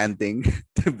Tibetan chanting.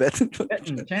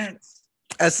 chance.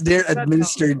 As they're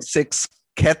administered 6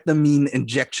 ketamine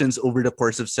injections over the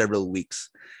course of several weeks.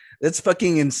 That's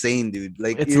fucking insane, dude.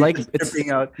 Like, It's you're like just it's tripping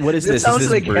out. what is That this? Is sounds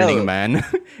this like Burning hell. Man?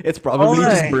 It's probably Oh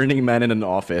just my. Burning Man in an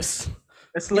office.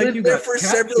 It's You're like you there got for captured,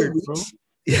 several bro. weeks.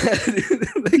 Yeah, dude,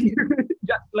 like,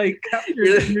 Got like captured.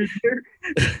 You're- You're there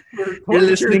for You're torture.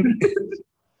 listening-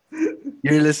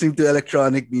 you're listening to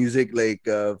electronic music, like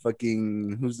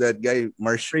fucking, who's that guy?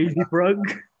 Crazy frog.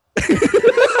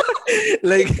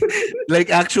 like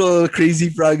actual Crazy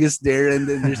Frog is there, and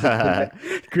then there's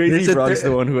Crazy There's a Frog's thir-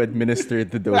 the one who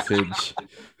administered the dosage.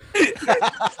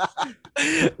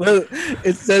 well,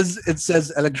 it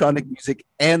says electronic music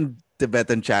and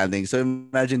Tibetan chanting. So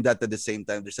imagine that at the same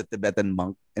time. There's a Tibetan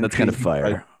monk. And That's kind of Crazy Frog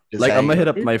fire. just Like, I'm gonna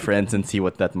hanging hit up my friends and see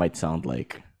what that might sound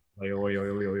like. Is that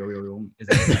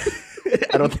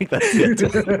I don't think that's it.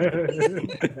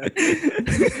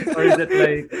 or is it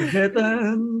like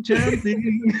Tibetan chanting?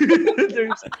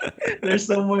 there's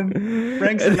someone,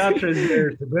 Frank Sinatra's there.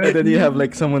 And then you have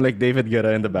like someone like David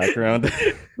Guetta in the background.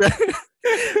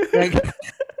 Frank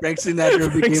Sinatra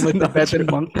Frank became a Sinatra. Tibetan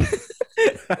monk,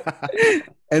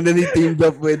 and then he teamed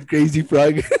up with Crazy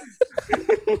Frog.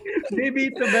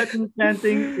 Maybe Tibetan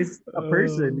chanting is a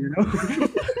person, you know?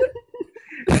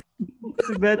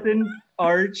 Tibetan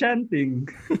are chanting.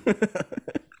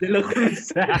 De La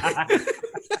Cruz.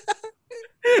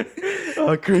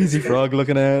 Oh, Crazy Frog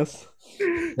looking ass.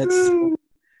 That's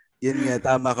yun nga,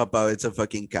 tama ka pa. It's a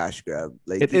fucking cash grab.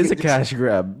 Like, It you is a can just- cash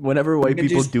grab. Whenever white can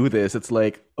people just- do this, it's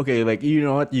like, okay, like, you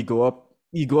know what? You go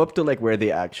up to like where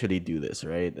they actually do this,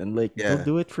 right? And like, Yeah. they'll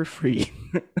do it for free.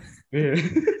 Yeah.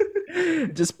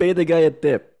 Just pay the guy a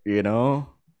tip, you know?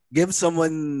 Give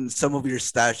someone some of your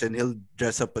stash, and he'll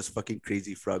dress up as fucking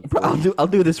Crazy Frog. for you. I'll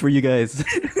do this for you guys.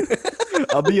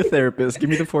 I'll be a therapist. Give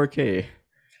me the 4K.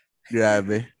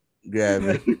 Grabe.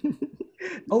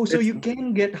 Oh, so you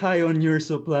can get high on your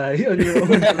supply, on your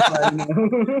own supply now.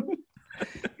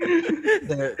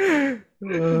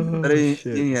 But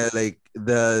yeah, like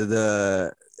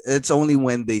the it's only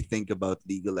when they think about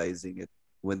legalizing it,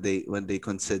 when they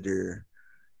consider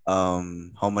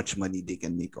how much money they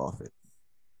can make off it.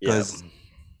 Yeah. Because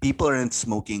people aren't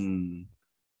smoking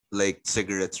like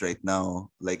cigarettes right now,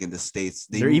 like in the States.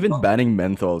 They're even banning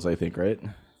menthols, I think, right?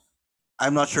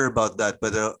 I'm not sure about that,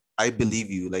 but I believe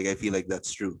you. Like I feel like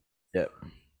that's true. Yeah.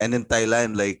 And in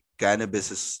Thailand, like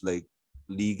cannabis is like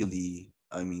legally.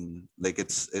 I mean, like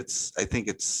it's. I think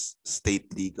it's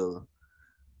state legal,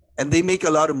 and they make a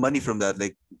lot of money from that,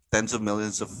 like tens of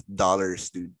millions of dollars,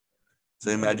 dude. So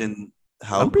imagine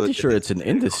how I'm pretty good sure it it's is. an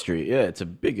industry. Yeah, it's a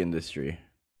big industry.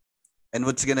 And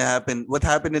what's gonna happen? What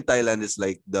happened in Thailand is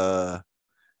like the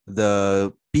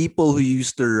people who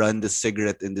used to run the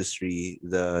cigarette industry,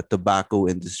 the tobacco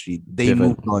industry, they Pivot.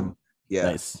 moved on.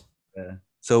 Yeah. Nice.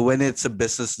 So when it's a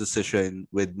business decision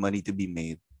with money to be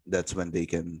made, that's when they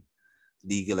can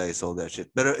legalize all that shit.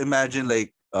 But imagine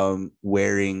like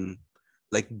wearing,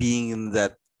 like being in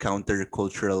that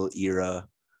countercultural era.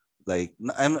 Like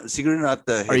I'm secretly not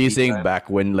the Are you hippie saying type. back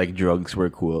when like drugs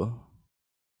were cool?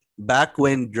 Back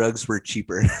when drugs were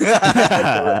cheaper.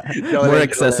 More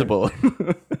accessible.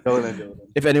 Jolan.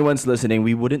 If anyone's listening,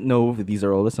 we wouldn't know if these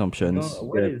are all assumptions.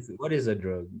 What is a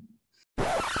drug?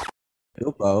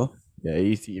 Oh. Yeah,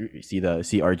 you see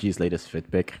RG's latest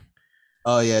fit pic.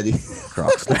 Oh yeah, dude.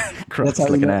 Crocs, Crocs That's how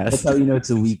like you an know. ass. That's how you know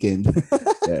it's a weekend.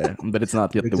 Yeah, but it's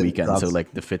not yet the Crocs and weekend, so Crocs.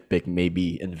 like the fit pic may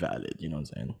be invalid. You know what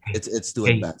I'm saying? It's too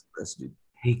Hey. advanced for us, dude.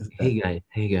 Hey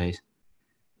guys.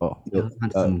 Oh, You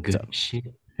want uh, some good so- shit?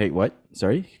 hey, what?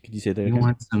 Sorry, could you say that You again?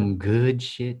 want some good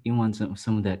shit? You want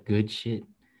some of that good shit?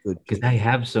 Good. Because I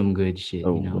have some good shit.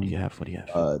 Oh, You know, what do you have? What do you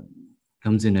have?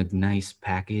 comes in a nice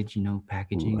package. You know, Ooh,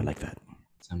 packaging. I like that.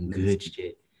 Some good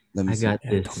shit. Let me I see. got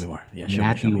Yeah, this tell me more. Yeah, show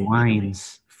Natty me.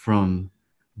 Wines from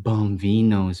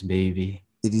Bomvinos, baby.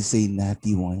 Did you say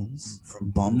Natty Wines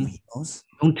from Bombinos?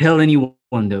 Don't tell anyone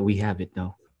that we have it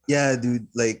though. Yeah, dude.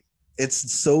 Like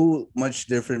it's so much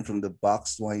different from the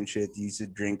boxed wine shit you used to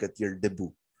drink at your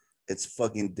debut. It's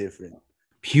fucking different.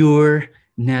 Pure,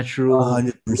 natural,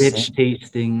 100%. rich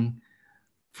tasting,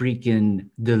 freaking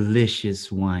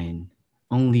delicious wine.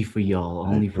 Only for y'all.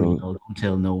 Only for bro. y'all. Don't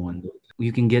tell no one.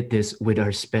 You can get this with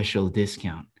our special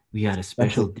discount. We got a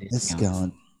special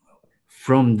discount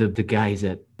from the guys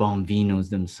at Bomvinos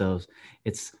themselves.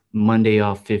 It's Monday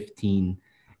off 15,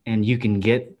 and you can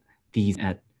get these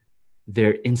at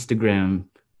their Instagram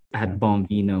at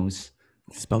Bomvinos.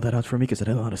 Spell that out for me because I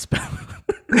don't know how to spell.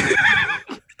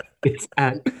 It's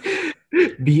at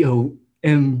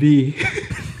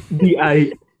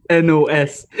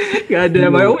BOMBVINOS.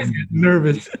 Goddamn, I always get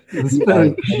nervous.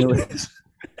 Spelling.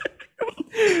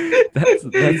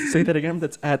 That's say that again.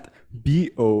 That's at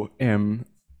BOMBVINOS.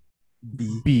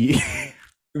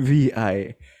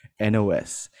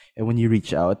 And when you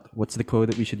reach out, what's the code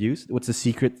that we should use? What's the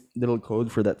secret little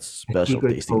code for that special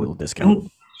secret tasty code. little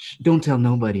discount? Don't tell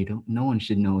nobody. No one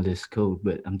should know this code,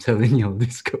 but I'm telling you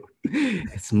this code.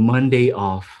 It's Monday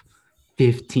off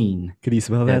 15. Could you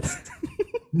spell that?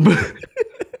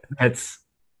 That's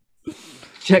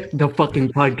check the fucking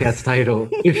podcast title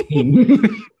 15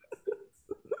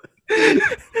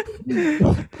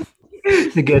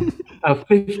 to get a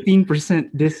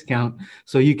 15% discount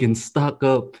so you can stock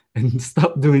up and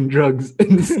stop doing drugs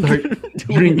and start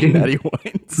drinking Natty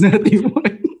Wines. Natty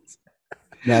Wines.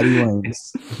 Natty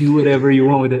Wines. Do whatever you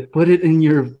want with it. Put it in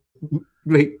your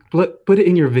put it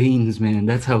in your veins, man.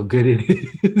 That's how good it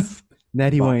is.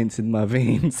 Natty Wines in my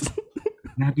veins.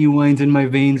 Natty Wines in my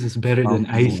veins is better than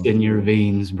ice in your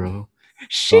veins, bro.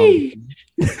 Sheesh.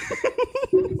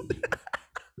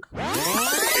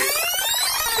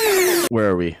 Where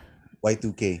are we?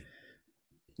 Y2K.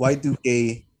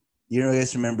 Y2K. You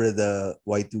guys remember the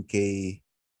Y2K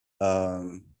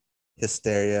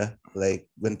hysteria? Like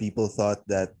when people thought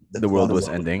that The world clock was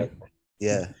ending.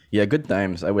 Yeah. Yeah, good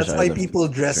times. I wish That's I why lived people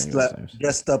during those times.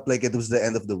 dressed up like it was the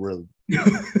end of the world.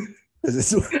 'Cause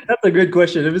it's- That's a good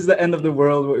question. If it's the end of the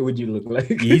world, what would you look like?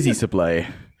 Yeezy supply.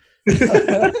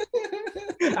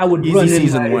 I would run Yeezy in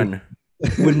season my- 1.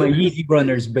 with my Yeezy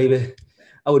runners, baby.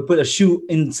 I would put a shoe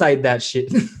inside that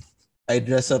shit. I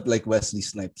dress up like Wesley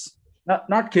Snipes.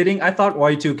 Not kidding. I thought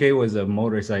Y2K was a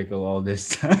motorcycle all this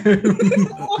time.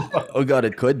 Oh god,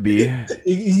 it could be.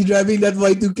 Is he driving that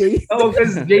Y2K? Oh,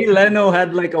 because Jay Leno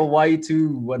had like a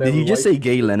Y2 whatever. Did you just say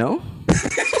gay Leno?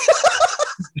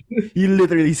 You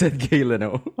literally said gay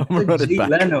Leno. I'm gonna run it Jay back.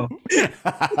 Leno?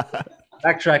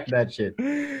 Backtrack that shit.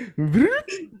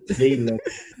 Jay Leno.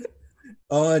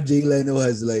 Oh, Jay Leno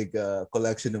has like a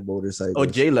collection of motorcycles. Oh,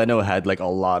 Jay Leno had like a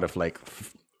lot of like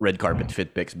red carpet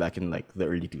fit pics back in like the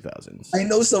early 2000s. I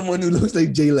know someone who looks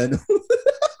like Jay Leno.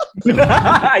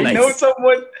 I know Nice.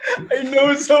 someone. I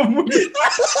know someone.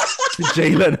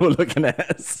 Jay Leno looking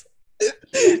ass.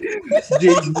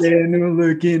 Jay Leno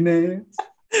looking at.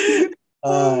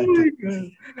 Oh my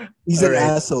god. He's an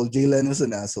Alright. asshole. Jay Leno's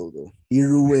an asshole though. He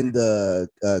ruined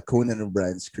Conan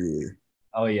O'Brien's career.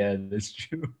 Oh yeah, that's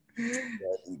true.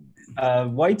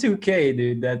 Y2K,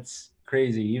 dude, that's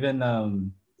crazy. Even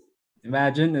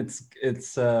imagine it's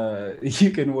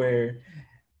you can wear.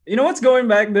 You know what's going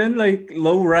back then? Like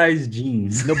low-rise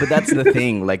jeans. No, but that's the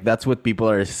thing. Like that's what people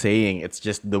are saying. It's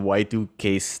just the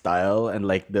Y2K style and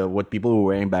like the what people were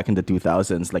wearing back in the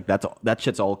 2000s. Like that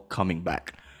shit's all coming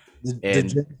back.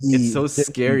 And it's so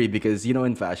scary because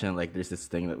in fashion, like there's this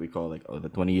thing that we call like the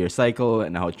 20-year cycle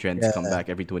and how trends come back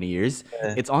every 20 years.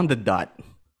 Yeah. It's on the dot.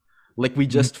 Like we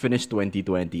just finished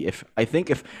 2020. If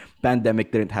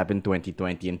pandemic didn't happen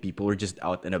 2020 and people were just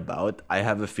out and about, I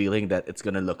have a feeling that it's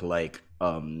gonna look like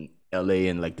LA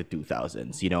in like the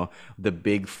 2000s. The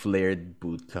big flared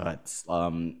boot cuts,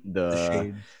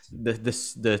 the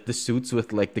suits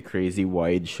with like the crazy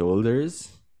wide shoulders.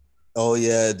 Oh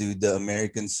yeah, dude, the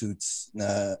American suits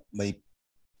na may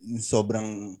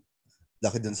sobrang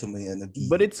laki dun sa may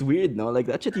But it's weird, no? Like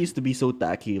that shit used to be so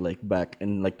tacky, like back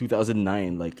in like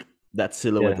 2009. Like that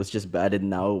silhouette was just bad, and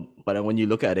now, but when you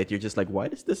look at it, you're just like, why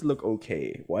does this look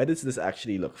okay? Why does this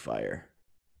actually look fire?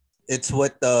 It's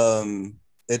what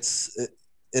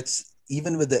it's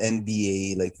even with the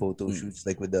NBA like photo shoots,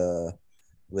 like with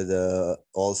the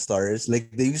all stars, like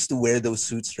they used to wear those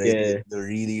suits, right? Yeah. Like, they're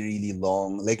really really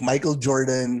long, like Michael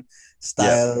Jordan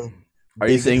style. Are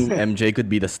you saying MJ could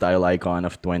be the style icon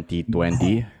of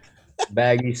 2020?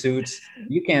 Baggy suits.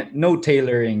 You can't no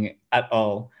tailoring at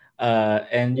all.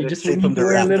 And you just Straight need from to the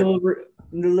wear a rack.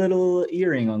 little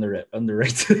earring on the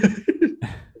right.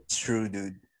 It's true,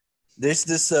 dude. There's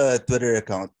this Twitter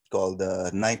account called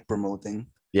Nike Promoting.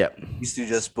 Yeah. Used to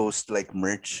just post like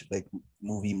merch, like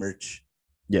movie merch.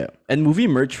 Yeah. And movie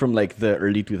merch from like the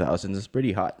early 2000s is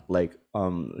pretty hot. Like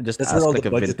just That's ask where all like the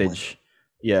a budget vintage.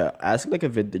 Yeah, ask like a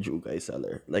vintage Ugay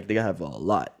seller. Like they have a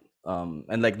lot.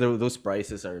 And like those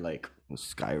prices are like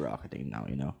skyrocketing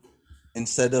now.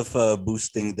 Instead of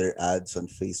boosting their ads on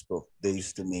Facebook, they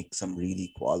used to make some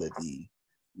really quality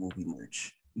movie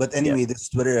merch. But anyway, this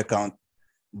Twitter account,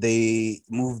 they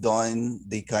moved on.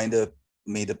 They kind of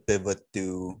made a pivot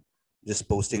to just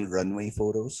posting runway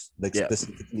photos, like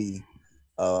specifically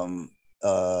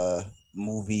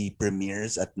movie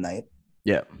premieres at night.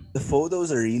 Yeah. The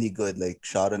photos are really good, like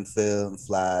shot on film,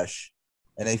 flash,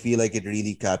 and I feel like it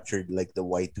really captured like the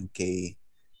Y2K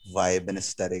vibe and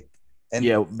aesthetic. And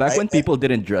yeah, back when people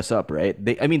didn't dress up, right?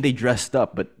 They dressed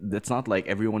up, but it's not like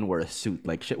everyone wore a suit.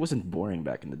 Like shit wasn't boring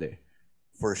back in the day.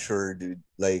 For sure, dude.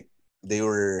 Like they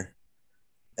were,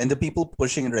 and the people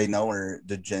pushing it right now are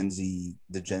the Gen Z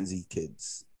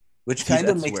kids, which kind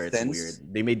of makes sense. Weird.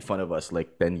 They made fun of us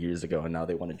like 10 years ago, and now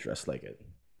they want to dress like it.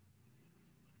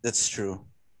 That's true.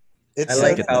 I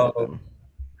like how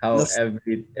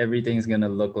everything's gonna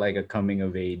look like a coming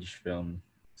of age film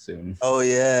soon. Oh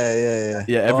yeah.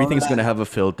 Yeah, everything's gonna have a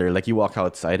filter. Like you walk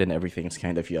outside and everything's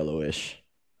kind of yellowish.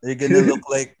 They're gonna look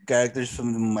like characters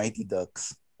from the Mighty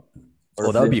Ducks.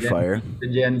 That would be fire. The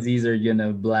Gen Zs are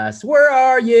gonna blast. Where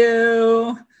are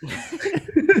you?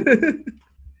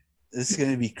 It's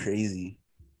gonna be crazy.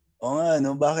 Oh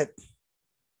no, bakit?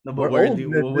 No, but what do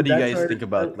you guys think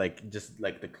about like just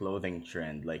like the clothing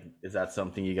trend? Like, is that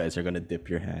something you guys are gonna dip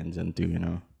your hands into?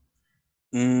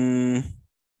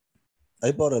 I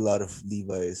bought a lot of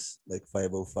Levi's, like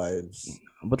 505s.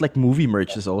 But like movie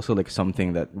merch is also like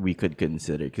something that we could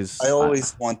consider because I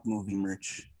always want movie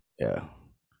merch. Yeah,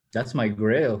 that's my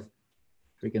grail.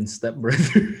 Freaking Step Brothers.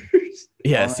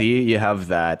 Yeah, see, you have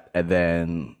that, and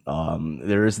then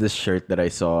there is this shirt that I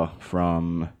saw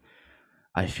from.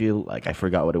 I feel like I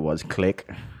forgot what it was. Click.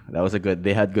 That was a good.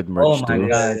 They had good merch too.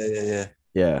 God.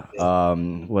 Yeah.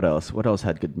 What else? What else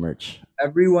had good merch?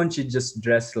 Everyone should just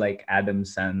dress like Adam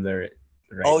Sandler.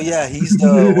 Yeah, he's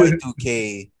the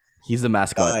Y2K. He's the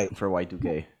mascot for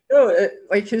Y2K. No,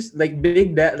 like his like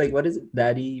Big Dad. Like what is it?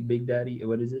 Big Daddy.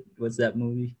 What is it? What's that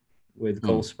movie with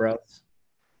Cole Sprouse?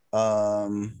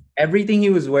 Everything he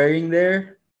was wearing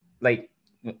there, like.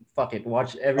 Fuck it!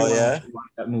 Watch everyone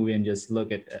watch that movie and just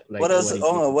look at like. What else?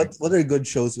 What are good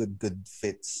shows with good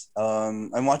fits?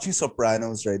 I'm watching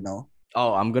Sopranos right now.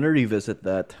 Oh, I'm gonna revisit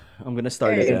that. I'm gonna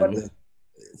start again.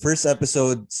 First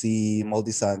episode, si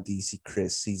Multisanti, si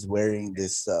Chris, he's wearing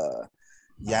this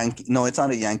Yankee. No, it's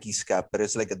not a Yankees cap, but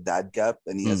it's like a dad cap,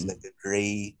 and he has like a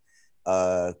gray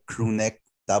crew neck.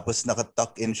 Tapos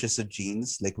naka-tuck in siya sa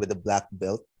jeans, like with a black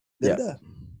belt. Ganda.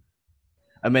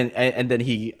 I mean, and then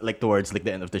he like towards like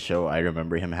the end of the show, I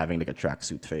remember him having like a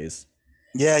tracksuit phase.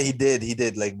 Yeah, he did. He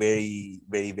did like very,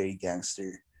 very, very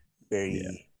gangster, Yeah.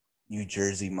 very New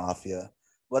Jersey mafia.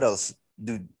 What else,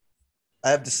 dude? I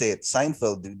have to say it.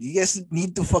 Seinfeld, dude. You guys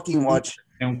need to fucking watch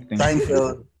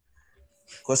Seinfeld.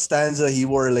 Costanza, he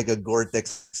wore like a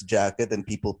Gore-Tex jacket, and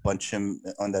people punch him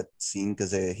on that scene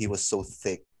because he was so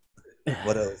thick.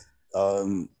 What else?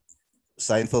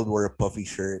 Seinfeld wore a puffy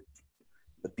shirt,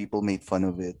 but people made fun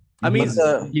of it. I mean,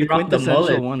 But, He the rocked the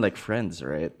quintessential mullet. one, like Friends,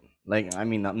 right? Like, I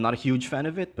mean, I'm not a huge fan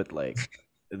of it, but like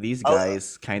these Oh.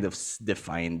 guys kind of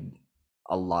defined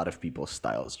a lot of people's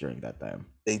styles during that time.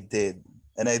 They did,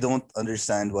 and I don't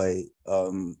understand why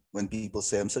when people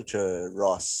say I'm such a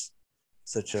Ross,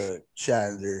 such a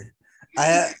Chandler.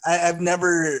 I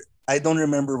don't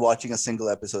remember watching a single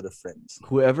episode of Friends.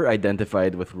 Whoever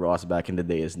identified with Ross back in the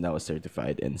day is now a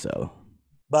certified incel.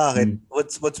 Bakit?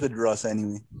 What's with Ross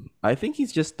anyway? I think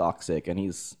he's just toxic and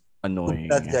he's annoying.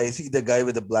 That guy, is he the guy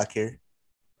with the black hair?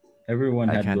 Everyone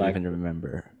I had can't black. even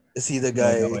remember. Is he the No,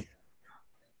 guy? no,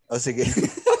 Oh, sige.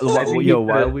 I think Yo,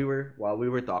 it's, while we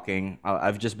were talking,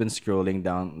 I've just been scrolling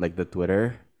down like the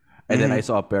Twitter, and then I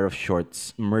saw a pair of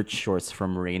shorts, merch shorts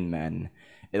from Rain Man.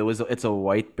 It's a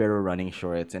white pair of running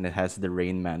shorts, and it has the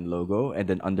Rain Man logo, and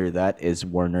then under that is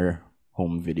Warner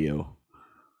Home Video.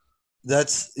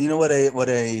 That's what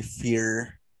I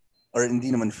fear, or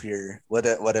hindi naman fear. What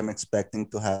I'm expecting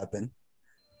to happen.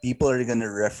 People are gonna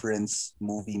reference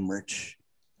movie merch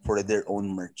for their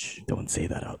own merch, Don't say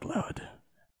that out loud.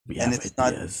 We and have it's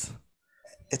not ideas.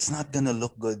 it's not gonna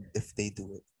look good if they do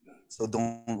it. So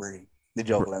don't worry. The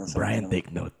joke lang. Brian,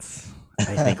 take notes.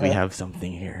 I think we have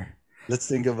something here. Let's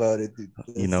think about it, dude.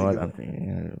 You know what? I'm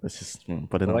thinking. Let's just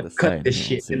put it on the what? Cut side. this We'll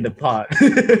shit see. in the pot.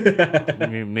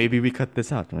 Maybe we cut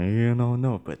this out. Maybe you don't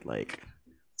know, but like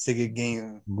Sige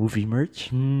game. movie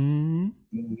merch.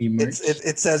 Movie merch.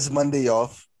 It says Monday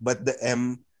off, but the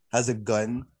M has a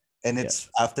gun, and it's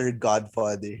after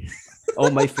Godfather. Oh,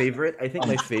 my favorite. I think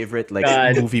my favorite like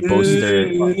God. movie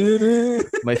poster.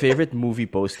 My favorite movie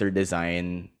poster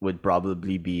design would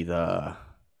probably be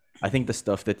I think the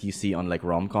stuff that you see on like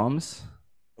rom-coms,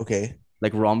 Okay.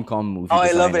 like rom-com movie. Oh, I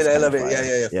design love is it. I kinda love it.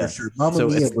 fire. Yeah, for sure. Mamma So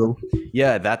Mia, it's- bro.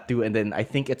 Yeah, that too. And then I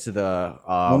think it's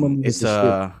Mamma Mia is it's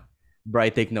a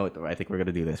Bright, take note. I think we're gonna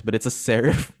do this, but it's a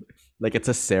serif, like it's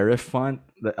a serif font,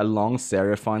 a long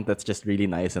serif font that's just really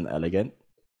nice and elegant.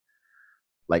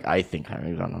 Like I think I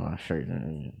don't know, sure,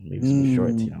 maybe some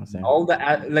shorts. You know what I'm saying? all the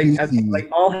Easy. like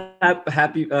all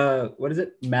happy what is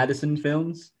it? Madison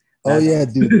films. Oh yeah,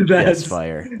 dude. That's That's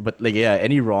fire. But like yeah,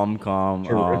 any rom com,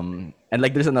 Sure. and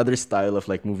like there's another style of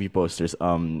like movie posters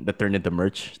that turn into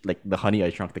merch, like the Honey I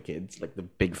Shrunk the Kids, like the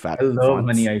big fat. I love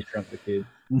fonts. Honey I Shrunk the Kid.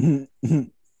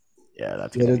 Yeah,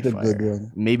 that's Yeah, gonna that's be a good fire.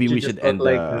 one. Maybe we Just should look end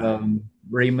like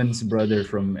Raymond's brother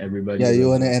from Everybody. Yeah, you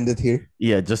Loves wanna It. end it here?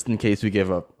 yeah, just in case we give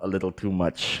up a little too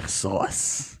much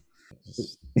sauce.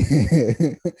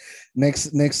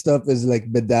 next up is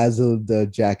like bedazzled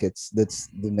jackets. That's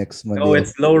the next Monday. Oh,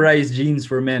 it's low rise jeans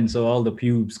for men, so all the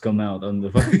pubes come out on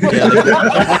the fucking. Yeah,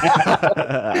 like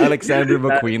Alexander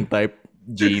McQueen type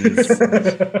jeans.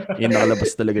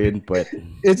 Inalabas talaga yun, but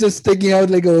It's just sticking out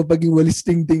like a paging walis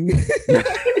ting ting.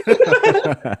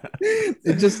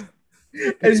 It just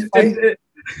it's fine.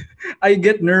 I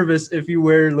get nervous if you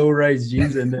wear low rise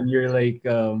jeans and then you're like,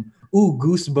 ooh,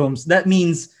 goosebumps. That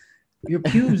means your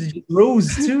pubes just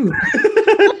rose too.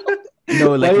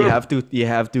 no, like you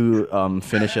have to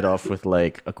finish it off with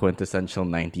like a quintessential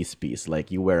 90s piece.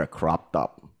 Like you wear a crop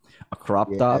top.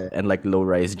 Yeah. And like low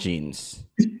rise jeans.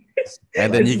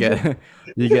 And then you get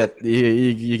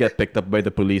picked up by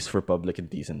the police for public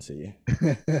indecency.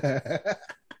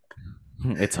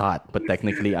 It's hot, but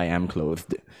technically I am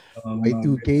clothed.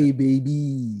 Y2K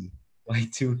baby.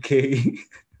 Y2K.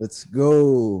 Let's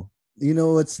go. You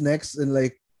know what's next in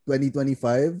like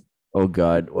 2025? Oh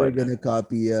god, We're what? gonna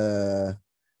copy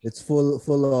it's full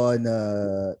on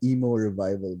emo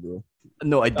revival, bro.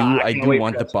 No, I I can't do wait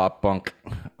want for the pop punk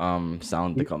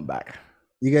sound to come back.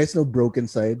 You guys know Broken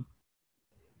Side?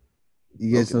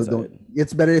 You guys know Broken Side.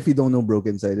 it's better if you don't know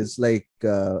Broken Side. It's like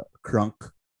Crunk,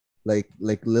 like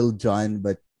Lil Jon,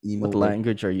 but emo. What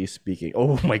language are you speaking?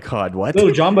 Oh my god, what?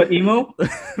 Little John, but emo?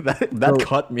 that No.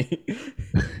 caught me.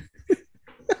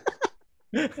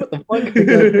 What the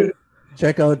fuck?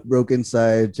 Check out Broken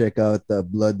Side. Check out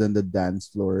Blood on the Dance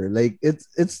Floor. Like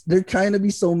it's they're trying to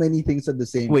be so many things at the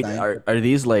same Wait, time. are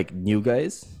these like new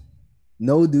guys?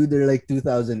 No, dude, they're like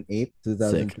 2008,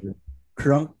 2002.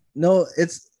 Crunk. No,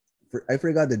 I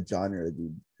forgot the genre,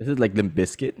 dude. Is it like Limp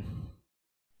Bizkit?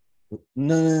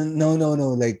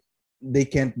 No. Like they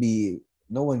can't be.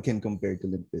 No one can compare to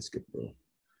Limp Bizkit, bro.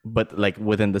 but like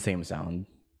within the same sound.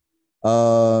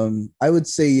 I would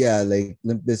say yeah, like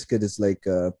Limp Bizkit is like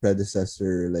a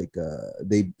predecessor, like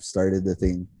they started the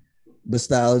thing. But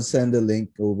I'll send the link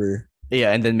over.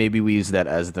 Yeah, and then maybe we use that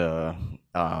as the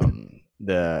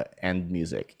end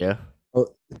music. Yeah. Oh,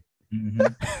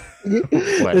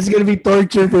 What? it's gonna be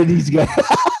torture for these guys.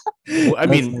 Well, I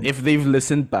mean, if they've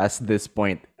listened past this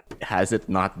point, has it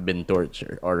not been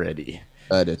torture already?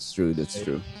 That's true. That's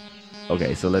true.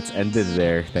 Okay, so let's end it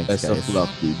there. Thanks, Best guys. of luck,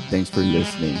 dude. Thanks for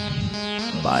listening.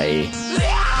 Bye.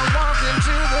 I walked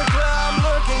into the club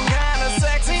looking kinda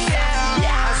sexy now.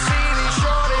 I see these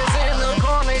shorties in the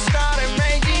corner, they started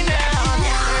making out.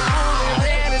 They pull their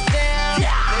panties down,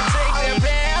 they take their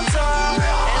pants off,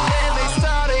 and then they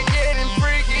started getting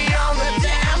freaky on the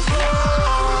dance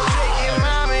floor. Take your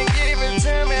mom and give it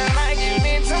to me like you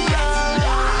need some love.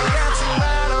 I got some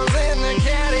bottles in the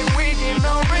caddy, we can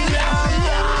open up.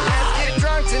 Let's get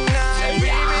drunk tonight,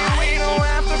 baby, we don't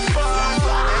have to fuck.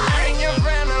 And bring your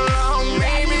friend along,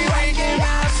 maybe we can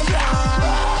have some fun.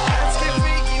 Let's get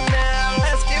freaky now,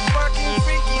 let's get fucking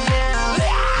freaky now.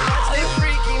 Let's get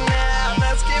freaky now,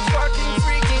 let's get fucking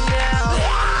freaky now.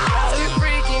 Let's get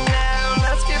freaky now,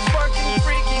 let's get fucking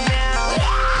freaky now.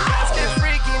 Let's get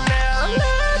freaky now,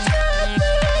 let's get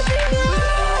freaky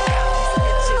now.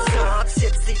 Bitches all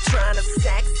tipsy trying to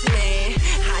sex me.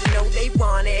 I know they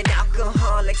wanted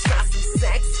alcoholics, try some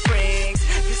sex freaks.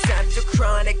 This after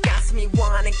chronic got me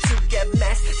wanting to get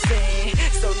messy.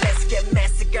 So let's get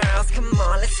messy, girls. Come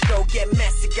on, let's go get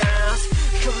messy, girls.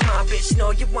 Come on, bitch,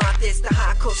 know you want this. The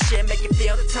hot cold shit make you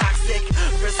feel the toxic.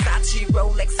 Versace,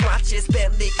 Rolex watches,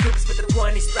 Bentley coupes with the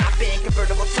 20s dropping,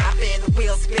 convertible top in, the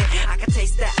wheels spin. I can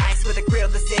taste that ice with the grill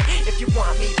is in. If you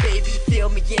want me, baby, fill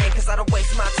me in, cause I don't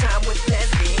waste my time with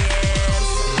lesbians.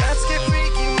 So let's get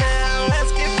freaky now,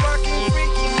 let's get fucking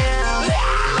freaky now.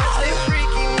 Let's get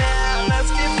freaky now,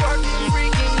 let's get fucking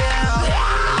freaky now.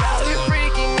 Let's get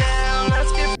freaky now,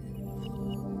 let's get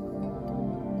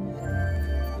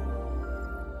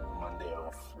Monday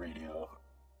off radio.